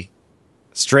 strangely,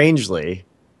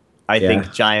 I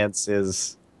think Giants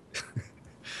is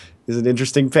an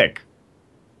interesting pick.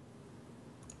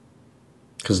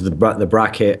 Because of the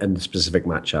bracket and the specific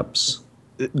matchups.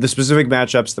 The specific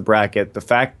matchups, the bracket, the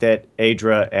fact that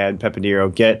Adra and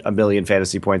Pepinero get 1,000,000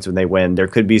 fantasy points when they win, there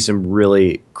could be some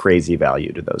really crazy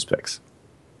value to those picks.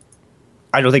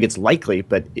 I don't think it's likely,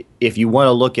 but if you want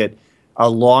to look at a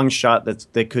long shot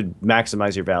that could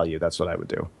maximize your value, that's what I would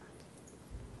do.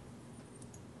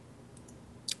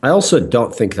 I also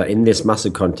don't think that in this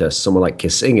massive contest, someone like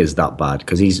Kissing is that bad,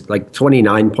 because he's like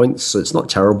 29 points, so it's not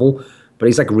terrible, but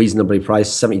he's like reasonably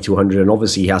priced, 7,200, and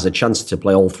obviously he has a chance to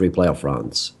play all 3 playoff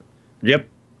rounds. Yep.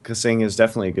 Kissing is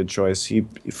definitely a good choice.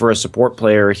 For a support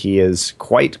player, he is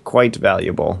quite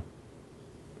valuable.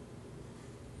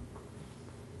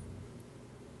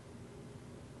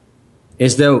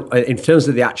 Is there, in terms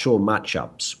of the actual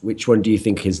matchups, which one do you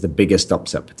think is the biggest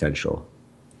upset potential?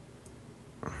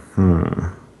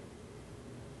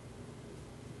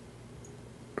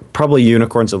 Probably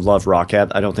Unicorns of Love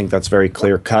Roccat. I don't think that's very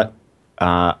clear cut.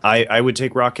 I would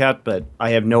take Roccat, but I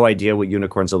have no idea what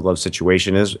Unicorns of Love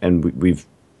situation is, and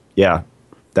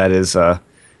that is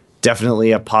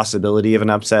definitely a possibility of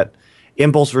an upset.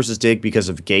 Impulse versus Dig because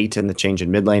of Gate and the change in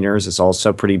mid laners is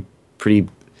also pretty. I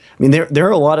mean, there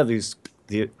are a lot of these.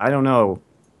 I don't know,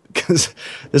 because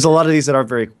there's a lot of these that aren't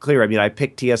very clear. I mean, I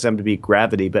picked TSM to beat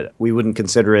Gravity, but we wouldn't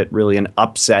consider it really an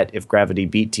upset if Gravity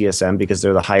beat TSM because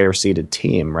they're the higher seeded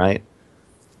team, right?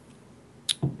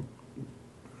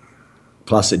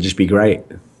 Plus, it'd just be great.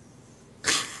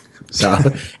 So,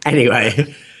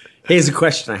 anyway, here's a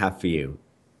question I have for you.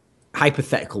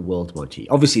 Hypothetical world, Monty.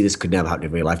 Obviously, this could never happen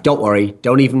in real life. Don't worry.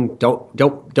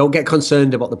 Don't get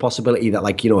concerned about the possibility that,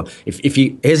 like, if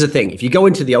you here's the thing. If you go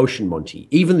into the ocean, Monty,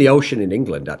 even the ocean in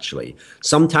England, actually,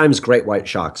 sometimes great white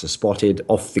sharks are spotted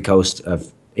off the coast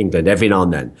of England every now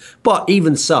and then. But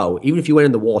even so, even if you went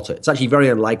in the water, it's actually very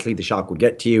unlikely the shark would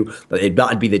get to you.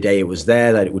 That'd be the day it was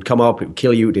there, that it would come up, it would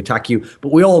kill you, it would attack you.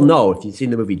 But we all know, if you've seen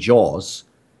the movie Jaws,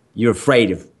 you're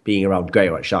afraid of being around great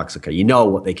white sharks. Okay, you know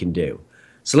what they can do.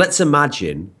 So let's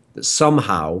imagine that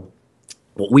somehow,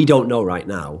 what we don't know right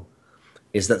now,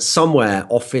 is that somewhere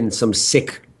off in some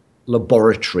sick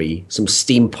laboratory, some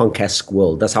steampunk-esque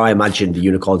world, that's how I imagine the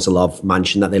Unicorns of Love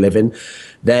mansion that they live in,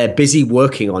 they're busy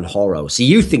working on Horo. So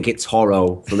you think it's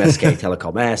Horo from SK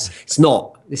Telecom S. It's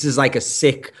not. This is like a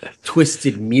sick,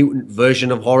 twisted, mutant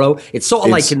version of Horo. It's sort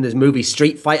of like in this movie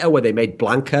Street Fighter where they made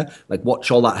Blanca, like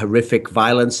watch all that horrific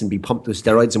violence and be pumped with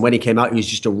steroids. And when he came out, he was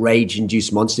just a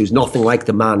rage-induced monster. He was nothing like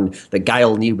the man that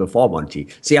Guile knew before, Monty.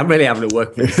 See, I'm really having to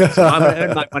work for this. So I'm going to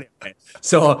earn my money on it.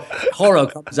 So Horo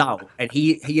comes out and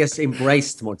he has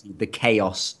embraced, Monty, the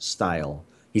Chaos style.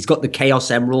 He's got the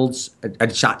Chaos Emeralds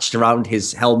attached around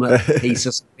his helmet piece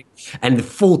or something, and the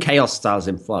full Chaos styles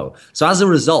in flow. So as a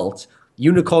result,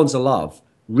 Unicorns of Love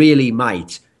really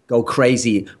might go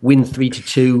crazy, win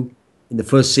 3-2 in the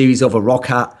first series over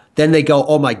Rockhat. Then they go,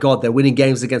 oh my God, they're winning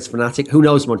games against Fnatic. Who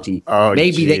knows, Monty? Oh,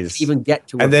 maybe they can even get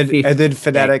to and then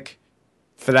Fnatic. Game.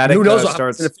 Fnatic who knows what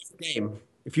starts happens in the fifth game?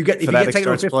 If you get taken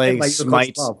starts playing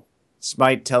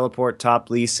Smite, teleport top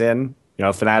Lee Sin. You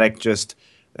know, Fnatic just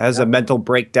has a mental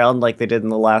breakdown like they did in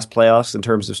the last playoffs in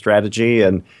terms of strategy,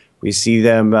 and we see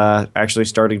them actually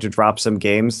starting to drop some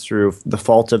games through the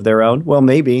fault of their own. Well,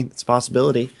 maybe it's a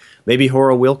possibility. Maybe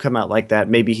Horo will come out like that.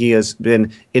 Maybe he has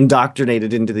been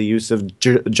indoctrinated into the use of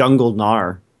jungle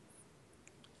Gnar.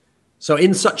 So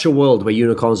in such a world where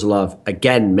Unicorns of Love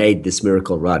again made this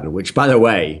miracle run, which, by the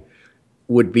way,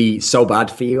 would be so bad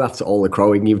for you after all the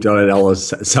crowing you've done and all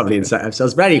those 70 set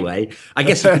episodes. But anyway, I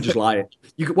guess you could just lie.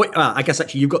 You could, I guess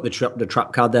actually you've got the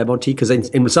trap card there, Monty, because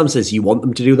in some sense you want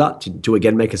them to do that, to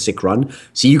again make a sick run.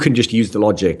 So you can just use the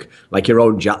logic, like your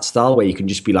own Jat style, where you can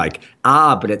just be like,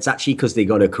 but it's actually because they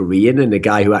got a Korean and a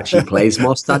guy who actually plays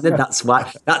more standard. That's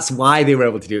why they were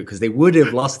able to do it, because they would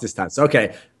have lost this time. So,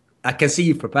 okay, I can see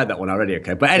you've prepared that one already,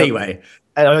 okay? But anyway.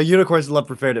 Unicorns of Love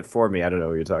prepared it for me. I don't know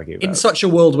what you're talking about. In such a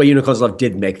world where Unicorns of Love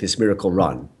did make this miracle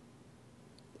run,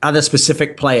 are there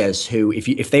specific players who,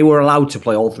 if they were allowed to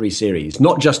play all three series,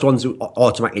 not just ones who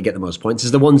automatically get the most points, is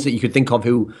there ones that you could think of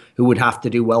who would have to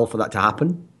do well for that to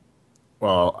happen?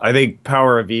 Well, I think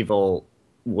Power of Evil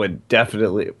and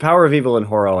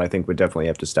Horo, I think, would definitely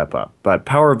have to step up. But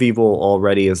Power of Evil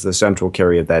already is the central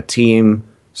carry of that team.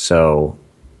 So,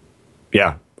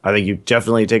 yeah, I think you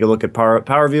definitely take a look at Power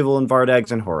of Evil and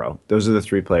Vardags and Horo. Those are the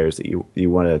three players that you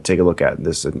want to take a look at in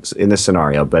this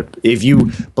scenario. But if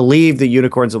you believe the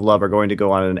Unicorns of Love are going to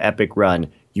go on an epic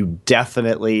run, you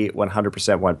definitely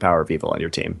 100% want Power of Evil on your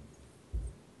team.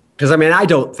 Because, I mean, I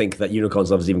don't think that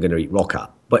Unicorns of Love is even going to beat Rockhat.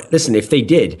 But listen, if they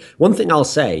did, one thing I'll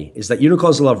say is that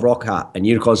Unicorns of Love Rockhat and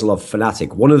Unicorns of Love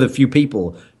Fnatic, one of the few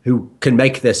people who can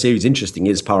make their series interesting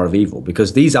is Power of Evil,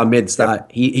 because these are mids that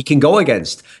he can go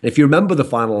against. And if you remember the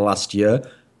final last year,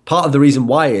 part of the reason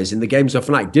why is in the games where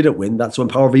Fnatic didn't win, that's when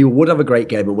Power of Evil would have a great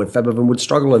game and when Febiven would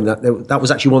struggle. And that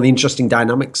was actually one of the interesting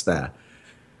dynamics there.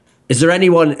 Is there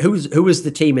anyone, who is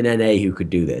the team in NA who could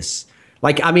do this?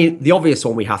 Like, I mean, the obvious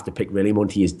one we have to pick, really,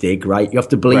 Monty, is Dig, right? You have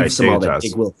to believe somehow that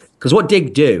Dig will. Because what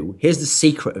Dig do, here's the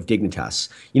secret of Dignitas.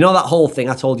 You know that whole thing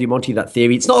I told you, Monty, that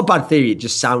theory? It's not a bad theory, it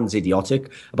just sounds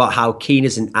idiotic, about how Keen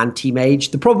is an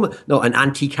anti-mage. An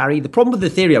anti-carry. The problem with the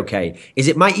theory, okay, is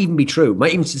it might even be true,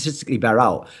 might even statistically bear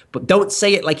out, but don't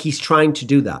say it like he's trying to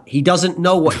do that. He doesn't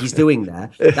know what he's doing there.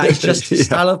 That is just his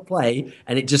style of play,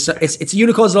 and it's a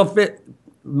Unicorns of it.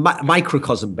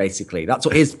 Microcosm, basically. That's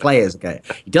what his players get.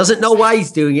 He doesn't know why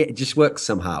he's doing it. It just works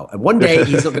somehow. And one day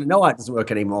he's not going to know why it doesn't work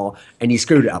anymore, and he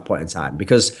screwed at that point in time.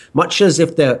 Because much as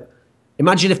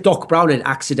imagine if Doc Brown had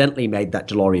accidentally made that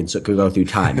DeLorean so it could go through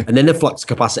time, and then the flux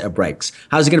capacitor breaks.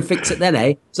 How's he going to fix it then,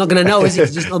 eh? He's not going to know, is he?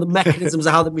 He doesn't know the mechanisms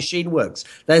of how the machine works.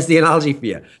 There's the analogy for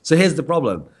you. So here's the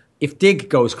problem. If Dig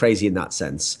goes crazy in that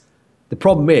sense, the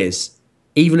problem is,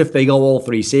 even if they go all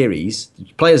three series,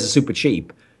 players are super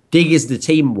cheap. Dig is the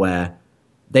team where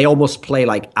they almost play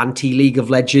like anti-League of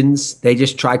Legends. They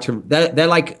just try to... They're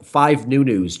like 5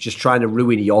 Nunus just trying to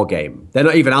ruin your game. They're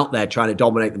not even out there trying to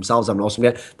dominate themselves. I'm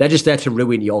awesome. They're just there to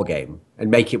ruin your game and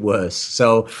make it worse.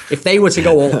 So if they were to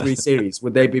go all three series,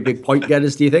 would they be big point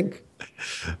getters, do you think?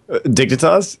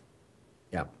 Dignitas?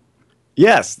 Yeah.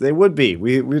 Yes, they would be.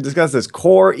 We discussed this.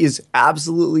 Core is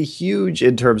absolutely huge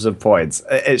in terms of points.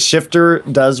 Shifter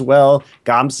does well.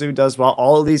 Gamsu does well.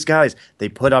 All of these guys, they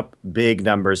put up big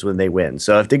numbers when they win.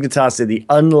 So if Dignitas, in the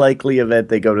unlikely event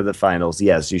they go to the finals,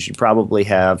 yes, you should probably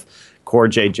have Core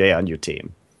JJ on your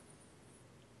team.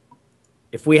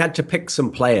 If we had to pick some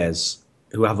players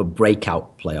who have a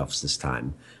breakout playoffs this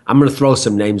time, I'm going to throw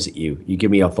some names at you. You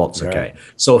give me your thoughts, okay?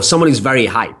 So someone who's very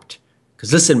hyped.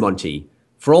 Because listen, Monty,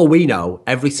 for all we know,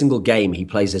 every single game he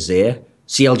plays Azir.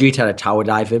 CLG tried to tower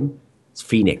dive him. It's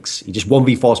Phoenix. He just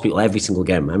 1v4s people every single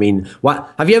game. I mean,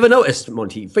 what have you ever noticed,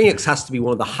 Monty? Phoenix has to be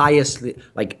one of the highest,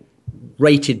 like,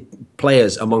 rated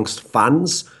players amongst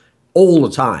fans all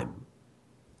the time.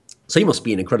 So he must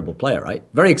be an incredible player, right?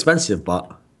 Very expensive,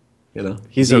 but, you know.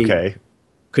 He's okay.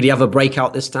 Could he have a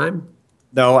breakout this time?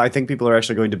 No, I think people are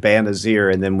actually going to ban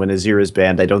Azir, and then when Azir is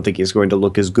banned, I don't think he's going to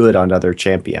look as good on other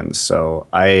champions. So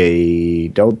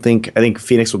I think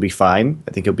Phoenix will be fine.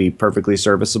 I think he'll be perfectly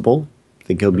serviceable. I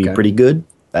think he'll be pretty good.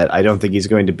 I don't think he's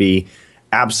going to be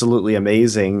absolutely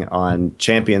amazing on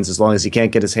champions as long as he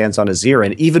can't get his hands on Azir.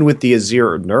 And even with the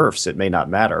Azir nerfs, it may not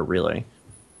matter, really.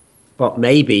 But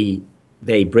maybe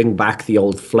they bring back the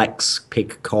old flex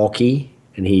pick Corky,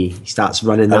 and he starts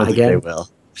running that again. They will.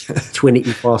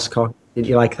 Twinity Force Corky. Didn't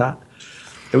you like that?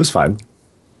 It was fun.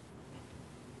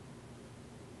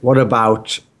 What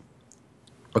about...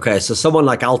 Okay, so someone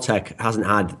like Altec hasn't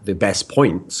had the best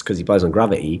points because he plays on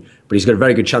Gravity, but he's got a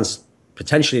very good chance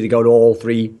potentially to go to all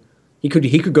three. He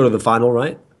could go to the final,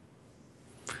 right?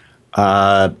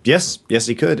 Yes,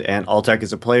 he could. And Altec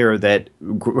is a player that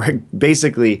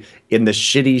basically in the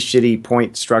shitty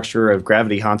point structure of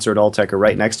Gravity, Hansard, Altec are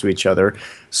right next to each other.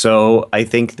 So I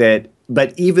think that,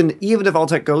 but even if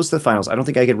Altec goes to the finals, I don't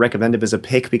think I could recommend him as a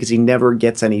pick because he never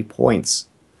gets any points.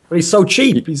 But he's so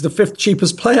cheap. He's the 5th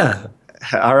cheapest player.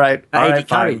 All right,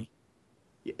 fine.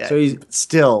 Yeah, so he's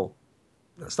still.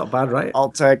 That's not bad, right?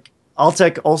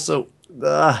 Altec also.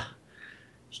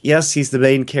 Yes, he's the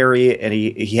main carry, and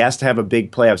he has to have a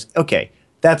big playoffs. Okay,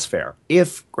 that's fair.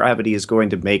 If Gravity is going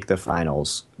to make the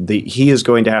finals, he is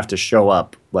going to have to show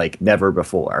up like never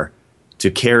before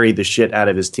to carry the shit out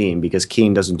of his team because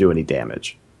Keen doesn't do any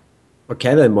damage.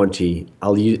 Okay then, Monty,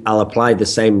 I'll apply the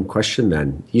same question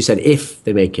then. You said if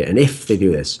they make it and if they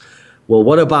do this. Well,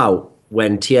 what about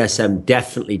when TSM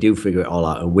definitely do figure it all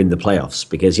out and win the playoffs?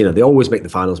 Because, you know, they always make the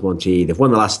finals, Monty. They've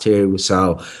won the last 2.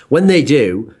 So when they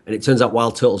do, and it turns out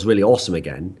Wild Turtle's really awesome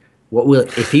again,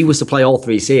 if he was to play all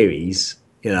 3 series,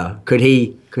 you know, could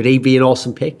he be an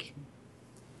awesome pick?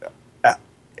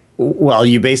 Well,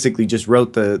 you basically just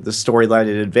wrote the storyline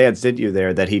in advance, didn't you,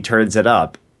 there, that he turns it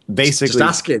up. Basically, just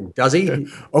asking, does he?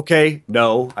 Okay,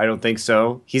 no, I don't think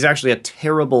so. He's actually a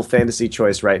terrible fantasy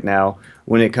choice right now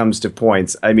when it comes to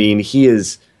points. I mean,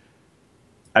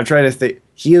 I'm trying to think.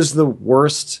 He is the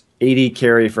worst AD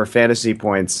carry for fantasy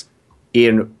points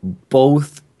in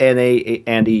both NA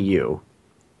and EU.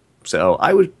 So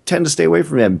I would tend to stay away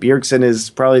from him. Bjergsen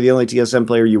is probably the only TSM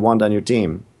player you want on your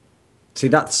team. See,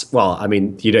 well, I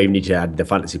mean, you don't even need to add the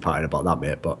fantasy part about that,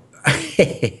 mate, but...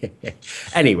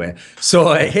 Anyway,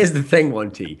 so here's the thing,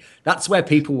 Monty. That's where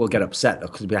people will get upset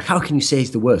because they'll be like, how can you say he's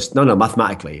the worst? No,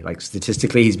 mathematically, like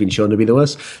statistically, he's been shown to be the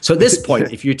worst. So at this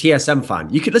point, if you're a TSM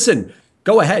fan, you could listen,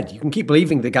 go ahead. You can keep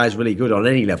believing the guy's really good on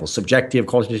any level, subjective,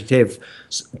 quantitative,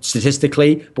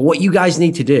 statistically. But what you guys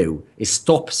need to do is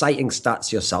stop citing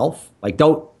stats yourself. Like,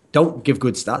 don't give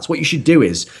good stats. What you should do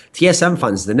is, TSM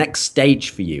fans, the next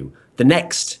stage for you, the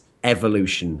next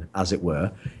evolution, as it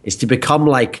were, is to become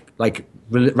like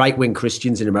right-wing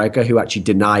Christians in America who actually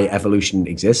deny evolution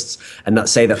exists and that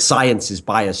say that science is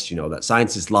biased, you know, that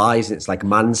science is lies and it's like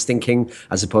man's thinking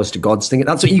as opposed to God's thinking.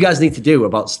 That's what you guys need to do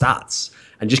about stats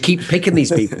and just keep picking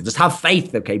these people. Just have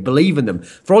faith, okay? Believe in them.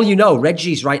 For all you know,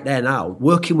 Reggie's right there now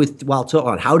working with Wild Turtle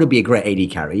on how to be a great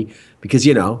AD carry because,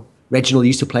 you know, Reginald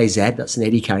used to play Zed. That's an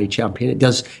AD carry champion. It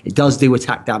does do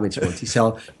attack damage, Monty.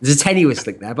 So there's a tenuous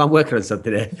link there, but I'm working on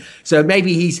something there. So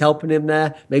maybe he's helping him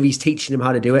there. Maybe he's teaching him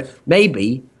how to do it.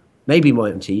 Maybe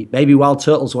Monty, maybe Wild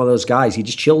Turtle's one of those guys. He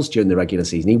just chills during the regular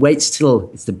season. He waits till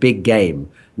it's the big game. And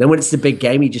then when it's the big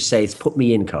game, he just says, "Put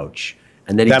me in, coach."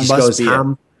 And then he just goes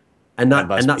ham. And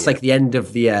that's like the end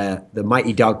of the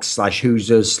Mighty Ducks /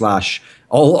 Hoosiers /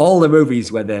 all the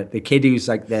movies where the kid who's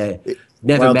like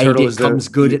never Wild made Turtle it comes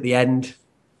good at the end.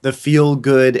 The feel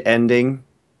good ending.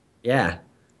 Yeah.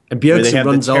 And Bjergsen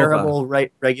runs over. Terrible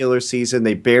regular season.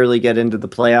 They barely get into the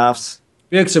playoffs.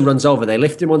 Bjergsen runs over. They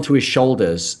lift him onto his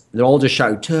shoulders. And they're all just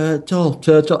shouting, "Turtle,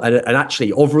 Turtle." And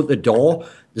actually, over at the door,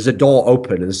 there's a door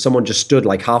open. And there's someone just stood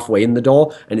like halfway in the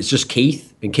door. And it's just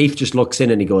Keith. And Keith just looks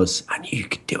in and he goes, "I knew you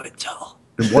could do it, Turtle."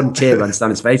 And one tear runs down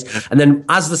his face. And then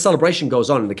as the celebration goes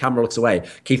on and the camera looks away,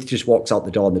 Keith just walks out the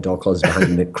door and the door closes behind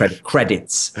him. The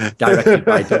credits directed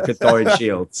by Dr. Thorin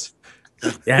Shields.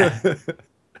 Yeah.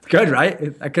 Good,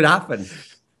 right? That could happen.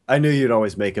 I knew you'd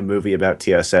always make a movie about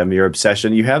TSM, your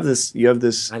obsession. You have this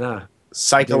I know.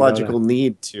 Psychological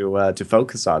need to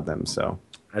focus on them. So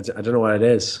I don't know what it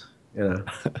is. You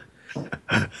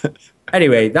know.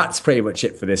 Anyway, that's pretty much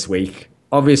it for this week.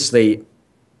 Obviously,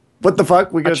 what the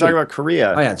fuck? We're going to talk about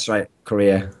Korea. Oh, yeah, that's right.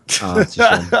 Korea. Oh, that's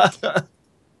a shame.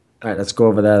 All right, let's go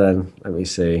over there then. Let me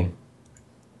see.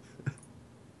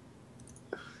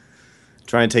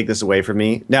 trying to take this away from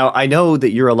me. Now, I know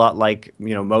that you're a lot like,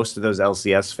 most of those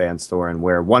LCS fans, Thorin,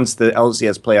 where once the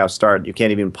LCS playoffs start, you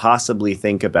can't even possibly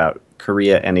think about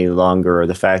Korea any longer, or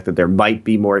the fact that there might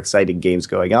be more exciting games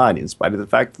going on, in spite of the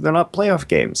fact that they're not playoff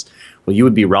games. Well, you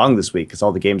would be wrong this week because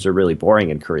all the games are really boring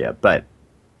in Korea, but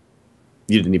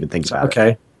you didn't even think about it.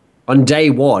 Okay. On day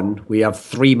one, we have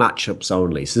 3 matchups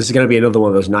only. So this is going to be another one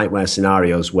of those nightmare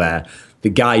scenarios where the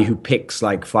guy who picks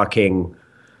like fucking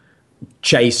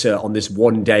Chaser on this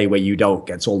one day where you don't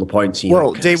gets all the points.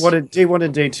 Well, day one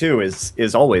and day two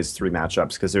is always 3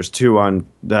 matchups because there's 2 on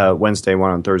the Wednesday,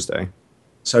 1 on Thursday.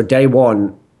 So day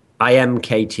one, I am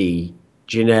KT,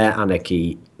 Jinair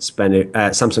Anarchy,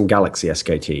 Samsung Galaxy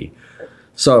SKT.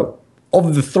 So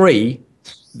of the 3,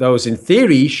 those in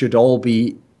theory should all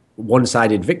be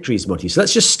one-sided victories, Mutty. So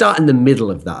let's just start in the middle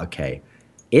of that, okay?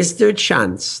 Is there a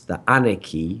chance that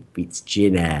Anarchy beats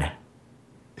Jinair?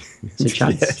 Is there a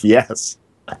chance? Yes.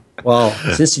 Well,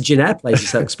 since the Jinair players are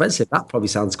so expensive, that probably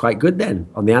sounds quite good then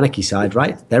on the Anarchy side,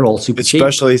 right? They're all super cheap.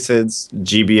 Especially since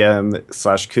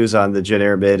GBM/Kuzan, the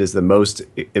Jinair mid, is the most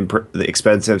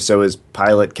expensive. So is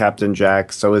Pilot, Captain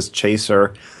Jack. So is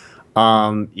Chaser.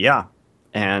 Yeah.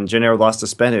 And Jinair lost to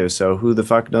Spenu, so who the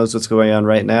fuck knows what's going on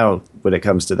right now when it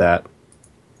comes to that.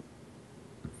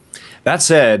 That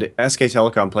said, SK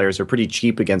Telecom players are pretty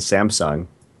cheap against Samsung.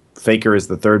 Faker is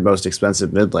the 3rd most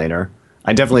expensive mid laner.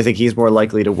 I definitely think he's more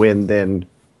likely to win than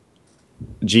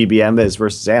GBM is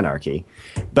versus Anarchy.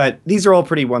 But these are all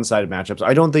pretty one-sided matchups.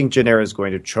 I don't think Jinair is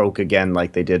going to choke again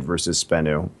like they did versus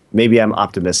Spenu. Maybe I'm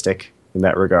optimistic in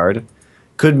that regard.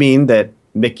 Could mean that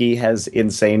Mickey has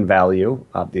insane value,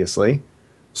 obviously.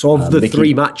 So of the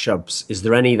 3 matchups, is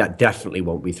there any that definitely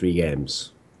won't be 3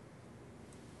 games?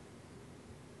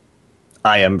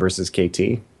 IM versus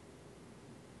KT.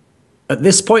 At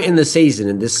this point in the season,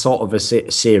 in this sort of a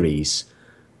series,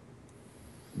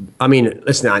 I mean,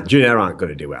 listen, Junior aren't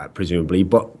going to do it, presumably,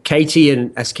 but KT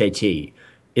and SKT,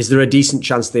 is there a decent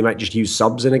chance they might just use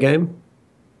subs in a game?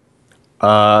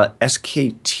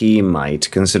 SKT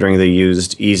might, considering they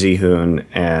used Easy Hoon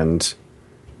and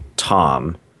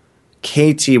Tom.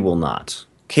 KT will not.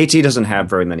 KT doesn't have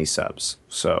very many subs,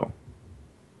 so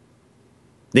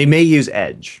they may use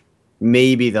Edge.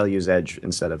 Maybe they'll use Edge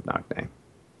instead of Nocne.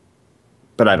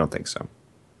 But I don't think so.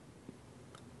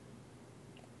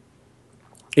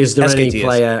 Is there any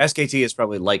player... SKT is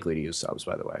probably likely to use subs,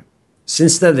 by the way.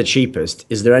 Since they're the cheapest,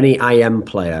 is there any IM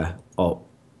player, or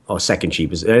second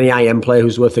cheapest, is there any IM player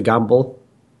who's worth a gamble?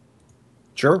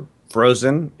 Sure.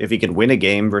 Frozen, if he can win a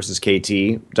game versus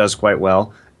KT, does quite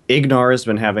well. Ignar has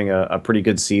been having a pretty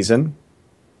good season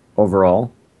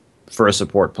overall for a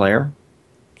support player.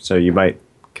 So you might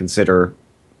consider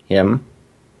him.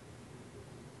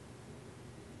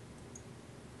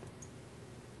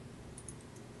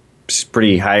 He's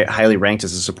pretty highly ranked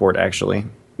as a support, actually,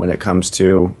 when it comes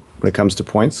to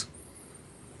points.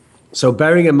 So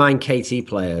bearing in mind KT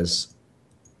players,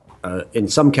 in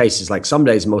some cases, like some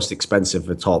days most expensive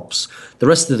for tops, the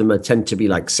rest of them tend to be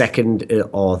like second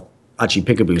or actually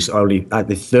Peekaboo's only at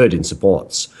the 3rd in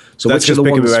supports. So that's which are the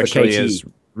Peekaboo ones for actually KT? Is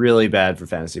really bad for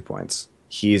fantasy points.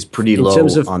 He's pretty low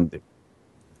on the...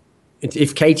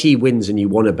 If KT wins and you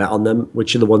want to bet on them,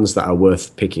 which are the ones that are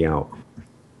worth picking out?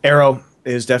 Arrow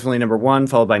is definitely number 1,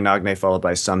 followed by Nagne, followed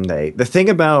by Someday. The thing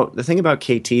about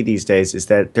KT these days is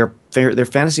that their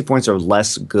fantasy points are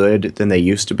less good than they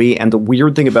used to be. And the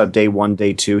weird thing about day 1,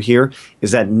 day 2 here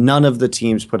is that none of the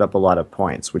teams put up a lot of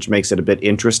points, which makes it a bit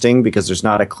interesting because there's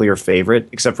not a clear favorite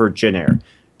except for Jinair.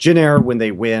 Jinair, when they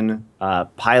win,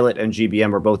 Pilot and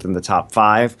GBM are both in the top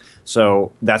 5,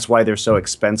 so that's why they're so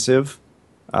expensive.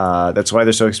 That's why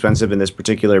they're so expensive in this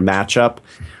particular matchup.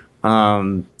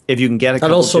 If you can get a couple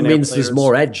that also Jinair means players, there's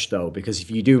more edge, though, because if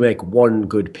you do make one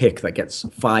good pick that gets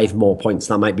 5 more points,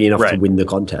 that might be enough to win the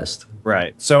contest.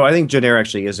 Right. So I think Jinair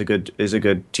actually is a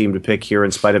good team to pick here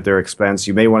in spite of their expense.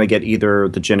 You may want to get either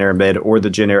the Jinair mid or the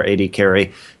Jinair AD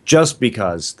carry just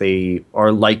because they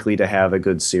are likely to have a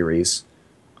good series.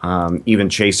 Even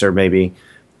Chaser maybe.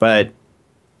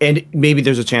 And maybe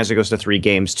there's a chance it goes to 3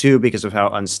 games too because of how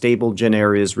unstable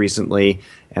Jinair is recently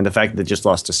and the fact that they just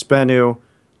lost to Spenu.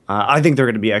 I think they're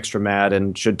going to be extra mad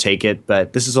and should take it,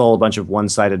 but this is all a bunch of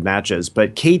one-sided matches.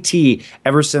 But KT,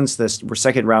 ever since this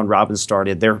second round robin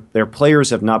started, their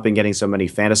players have not been getting so many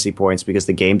fantasy points because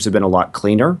the games have been a lot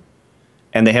cleaner,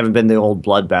 and they haven't been the old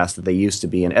bloodbath that they used to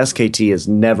be. And SKT is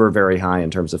never very high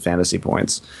in terms of fantasy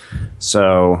points.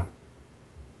 So,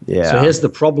 yeah. So here's the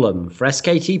problem. For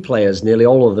SKT players, nearly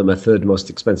all of them are 3rd most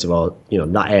expensive, or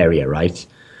that area, right?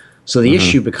 So the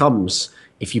issue becomes,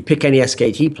 if you pick any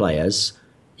SKT players,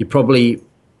 you probably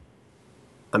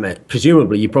I mean,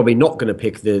 presumably you're probably not going to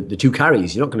pick the two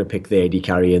carries. You're not going to pick the AD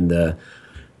carry and the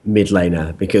mid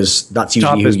laner because that's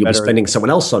usually who you'll be spending someone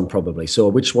else on probably. So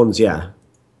which ones, yeah.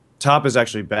 Top is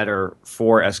actually better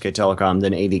for SK Telecom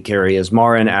than AD carry, as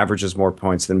Marin averages more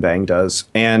points than Bang does,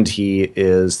 and he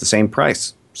is the same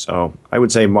price. So I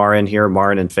would say Marin here,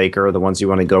 Marin and Faker are the ones you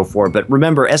want to go for. But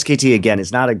remember, SKT, again,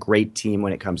 is not a great team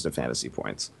when it comes to fantasy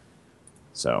points.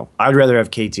 So I'd rather have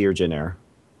KT or Jin.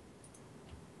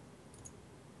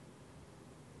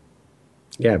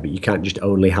 Yeah, but you can't just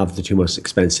only have the two most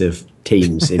expensive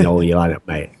teams in all your lineup,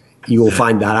 mate. You will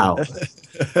find that out.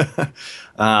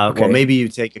 Okay. Well, maybe you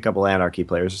take a couple Anarchy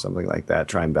players or something like that.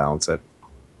 Try and balance it.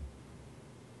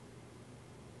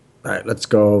 All right, let's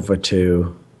go over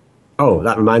to... Oh,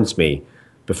 that reminds me,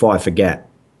 before I forget,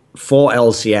 for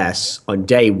LCS, on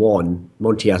day one,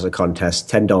 Monty has a contest,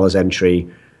 $10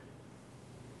 entry,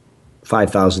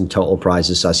 5,000 total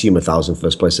prizes, so I assume 1,000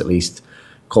 first place at least,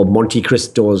 called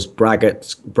MonteCristo's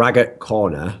Braggart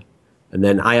Corner. And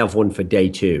then I have one for day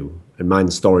two, and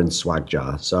mine's Thorin's Swag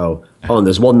Jar. So, and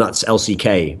there's one that's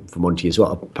LCK for Monty as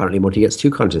well. Apparently Monty gets two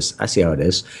contests. I see how it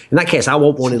is. In that case, I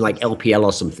want one in like LPL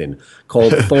or something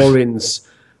called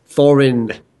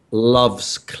Thorin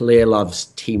loves Clear Love's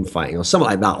team fighting or something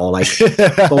like that, or like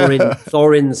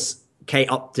Thorin's K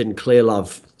Upton Clear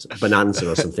Love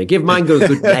Bonanza or something. Give mine a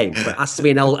good name, but it has to be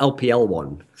an LPL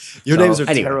one. Your names are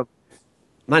terrible.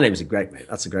 My names are great, mate.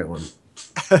 That's a great one.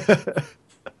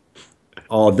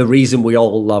 Or The Reason We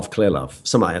All Love Clear Love,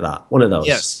 something like that. One of those.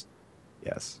 Yes.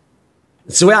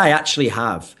 It's the way I actually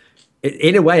have.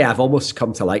 In a way, I've almost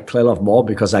come to like Clear Love more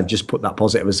because I've just put that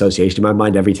positive association in my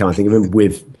mind every time I think of him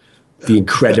with the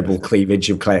incredible cleavage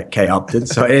of Kate Upton.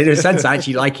 So in a sense, I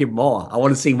actually like him more. I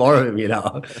want to see more of him, you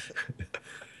know.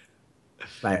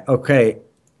 Right, okay.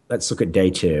 Let's look at day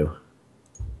two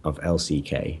of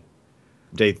LCK.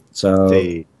 Day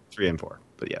 3 and 4,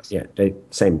 but yes. Yeah,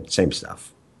 same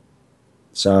stuff.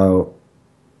 So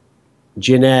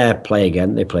Jin play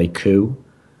again. They play Ku.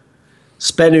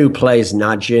 Spenu plays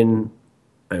Najin,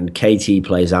 and KT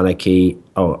plays Anarchy.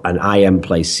 Oh, and IM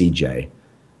plays CJ.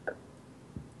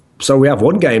 So we have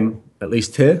one game, at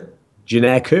least here,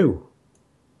 Jin Ku.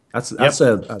 That's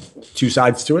a two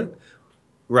sides to it.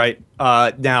 Right.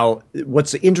 Now,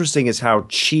 what's interesting is how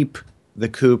cheap the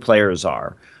Ku players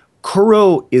are.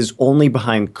 Kuro is only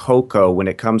behind Coco when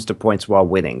it comes to points while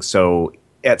winning. So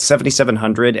at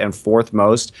 7,700 and fourth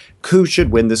most, Ku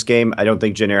should win this game. I don't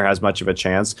think Jin has much of a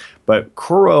chance, but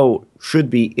Kuro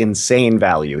should be insane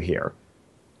value here.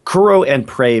 Kuro and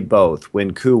Prey both,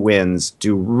 when Ku wins,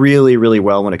 do really, really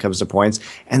well when it comes to points.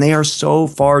 And they are so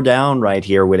far down right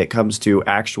here when it comes to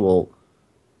actual,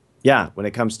 when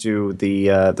it comes to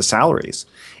the salaries.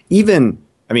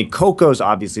 Coco's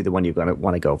obviously the one you're going to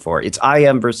want to go for. It's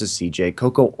IM versus CJ.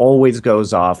 Coco always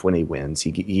goes off when he wins.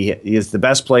 He is the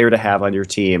best player to have on your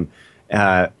team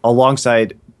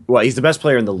he's the best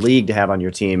player in the league to have on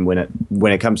your team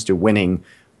when it comes to winning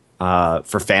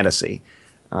for fantasy.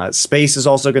 Space is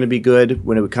also going to be good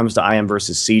when it comes to IM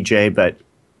versus CJ, but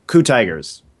Ku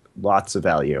Tigers, lots of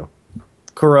value.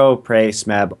 Kuro, Prey,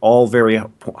 Smeb, all very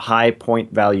high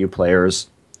point value players.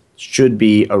 Should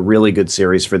be a really good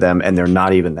series for them, and they're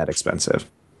not even that expensive.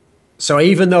 So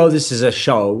even though this is a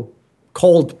show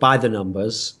called by the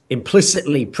numbers,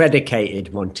 implicitly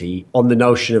predicated, Monty, on the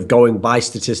notion of going by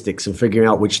statistics and figuring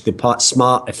out which the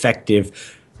smart,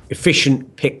 effective,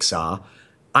 efficient picks are,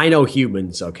 I know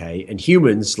humans, okay? And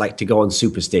humans like to go on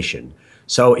superstition.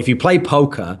 So if you play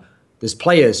poker, there's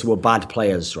players who are bad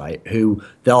players, right? Who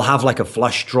they'll have like a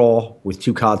flush draw with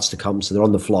two cards to come, so they're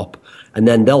on the flop. And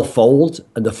then they'll fold,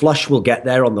 and the flush will get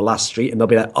there on the last street, and they'll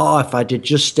be like, oh, if I did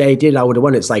just stayed in, I would have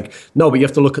won. It's like, no, but you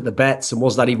have to look at the bets, and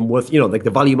was that even worth, like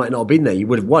the value might not have been there. You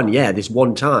would have won, this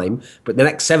one time, but the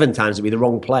next 7 times it'd be the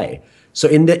wrong play. So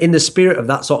in the spirit of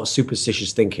that sort of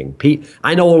superstitious thinking,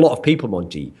 I know a lot of people,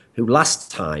 Monty, who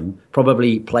last time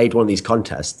probably played one of these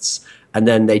contests, and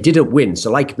then they didn't win.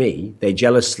 So like me, they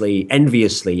jealously,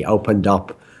 enviously opened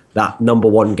up that number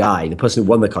one guy, the person who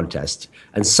won the contest.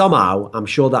 And somehow, I'm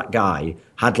sure that guy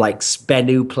had like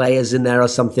Spenu players in there or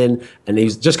something. And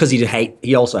he's just because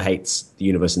he also hates the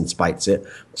universe and spites it.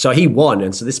 So he won.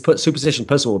 And so this superstition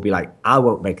person will be like, I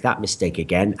won't make that mistake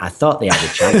again. I thought they had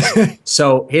a chance.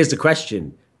 So here's the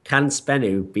question. Can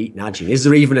Spenu beat Najin? Is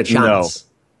there even a chance?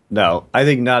 No, I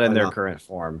think not in their current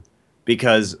form,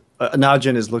 because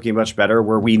Najin is looking much better,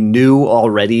 where we knew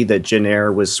already that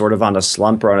Jin was sort of on a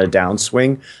slump or on a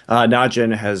downswing.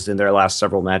 Najin has, in their last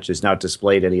several matches, not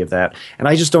displayed any of that. And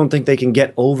I just don't think they can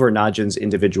get over Najin's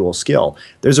individual skill.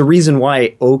 There's a reason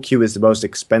why OQ is the most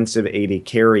expensive AD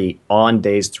carry on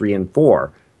days 3 and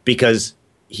 4, because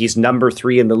he's number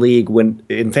 3 in the league when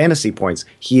in fantasy points.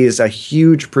 He is a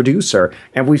huge producer,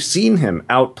 and we've seen him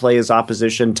outplay his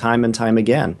opposition time and time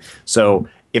again. So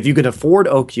if you can afford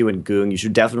OQ and Goong, you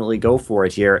should definitely go for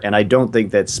it here. And I don't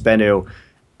think that Spenu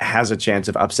has a chance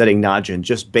of upsetting Najin.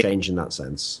 Just change in that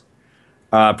sense.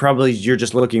 Probably you're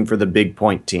just looking for the big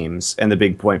point teams and the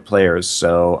big point players.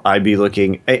 So I'd be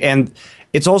looking, and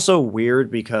it's also weird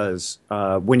because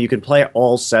when you can play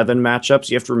all 7 matchups,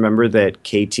 you have to remember that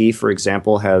KT, for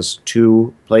example, has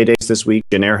 2 play days this week.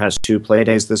 Janair has 2 play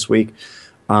days this week.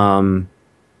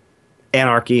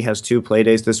 Anarchy has 2 play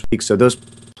days this week. So those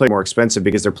play more expensive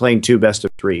because they're playing 2 best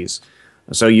of 3s.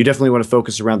 So you definitely want to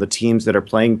focus around the teams that are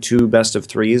playing 2 best of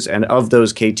 3s. And of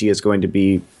those, KT is going to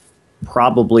be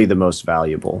probably the most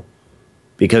valuable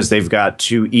because they've got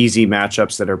 2 easy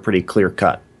matchups that are pretty clear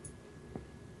cut.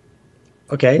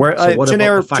 Okay. Where so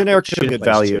generic could be good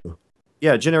value.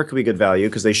 Yeah, generic could be good value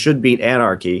because they should beat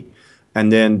Anarchy,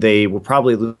 and then they will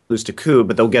probably lose to Coup,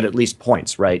 but they'll get at least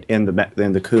points right in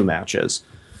the Coup matches.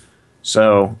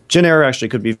 So generic actually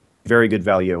could be very good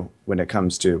value when it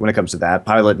comes to that.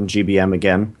 Pilot and GBM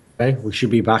again. Okay, we should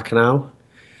be back now,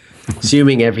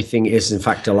 assuming everything is in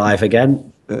fact alive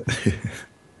again.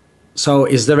 So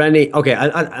is there any... Okay,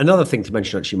 another thing to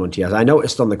mention actually, Monty, as I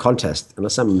noticed on the contest,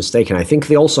 unless I'm mistaken, I think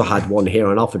they also had one here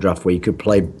on Alphadraft where you could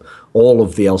play all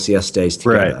of the LCS days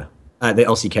together. Right. The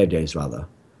LCK days, rather.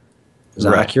 Is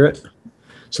that accurate?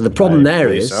 So the problem there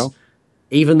is,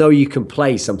 even though you can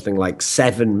play something like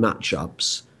 7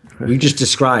 matchups, you just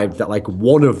described that like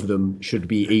one of them should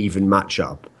be even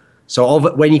matchup.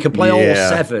 So when you can play all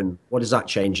 7, what does that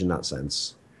change in that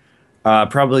sense?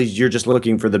 Probably you're just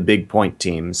looking for the big point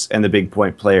teams and the big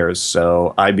point players.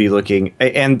 So I'd be looking,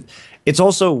 and it's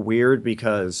also weird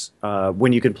because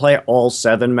when you can play all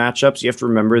 7 matchups, you have to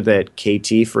remember that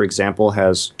KT, for example,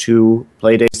 has 2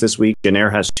 play days this week.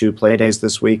 Janair has 2 play days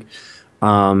this week.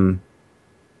 Anarchy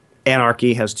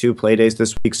has 2 play days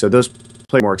this week. So those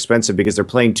play more expensive because they're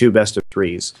playing 2 best of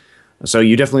 3s. So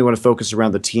you definitely want to focus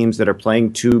around the teams that are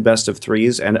playing 2 best of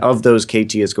 3s. And of those,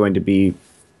 KT is going to be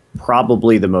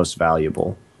probably the most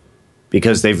valuable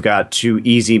because they've got 2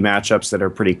 easy matchups that are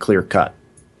pretty clear cut.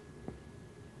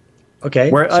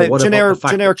 Okay. Where generic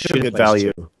could be good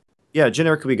value. Yeah,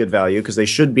 generic could be good value because they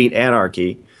should beat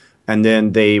Anarchy, and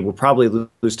then they will probably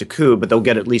lose to Coup, but they'll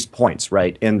get at least points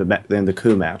right in the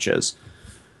Coup matches.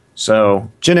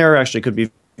 So generic actually could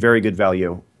be very good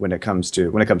value when it comes to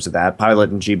that. Pilot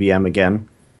and GBM again.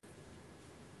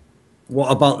 What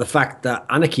about the fact that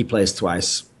Anarchy plays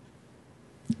twice?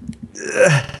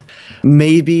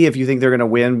 Maybe if you think they're going to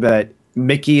win, but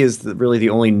Mickey is really the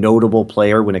only notable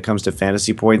player when it comes to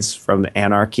fantasy points from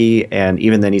Anarchy, and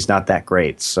even then he's not that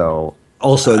great. So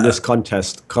also in this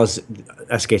contest, because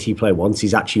SKT play once,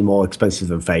 he's actually more expensive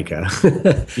than Faker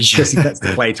because he gets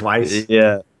to play twice.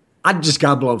 Yeah, I'd just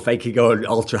gamble on Faker going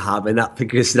ultra ham in that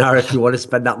particular scenario if you want to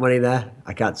spend that money there.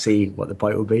 I can't see what the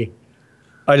point would be.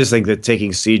 I just think that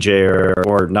taking CJ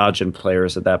or Najin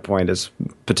players at that point is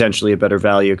potentially a better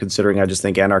value, considering I just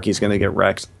think Anarchy's going to get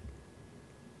wrecked.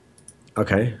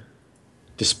 Okay.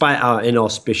 Despite our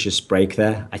inauspicious break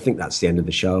there, I think that's the end of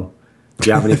the show. Do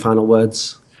you have any final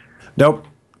words? Nope.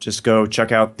 Just go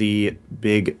check out the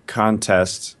big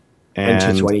contest. And,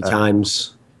 enter 20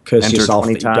 times. Curse yourself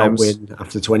that you don't win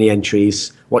after 20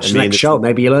 entries. Watch the next show.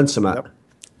 Maybe you learn something.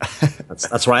 Yep.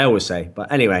 That's what I always say.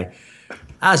 But anyway,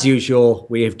 as usual,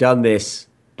 we have done this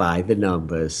by the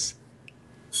numbers.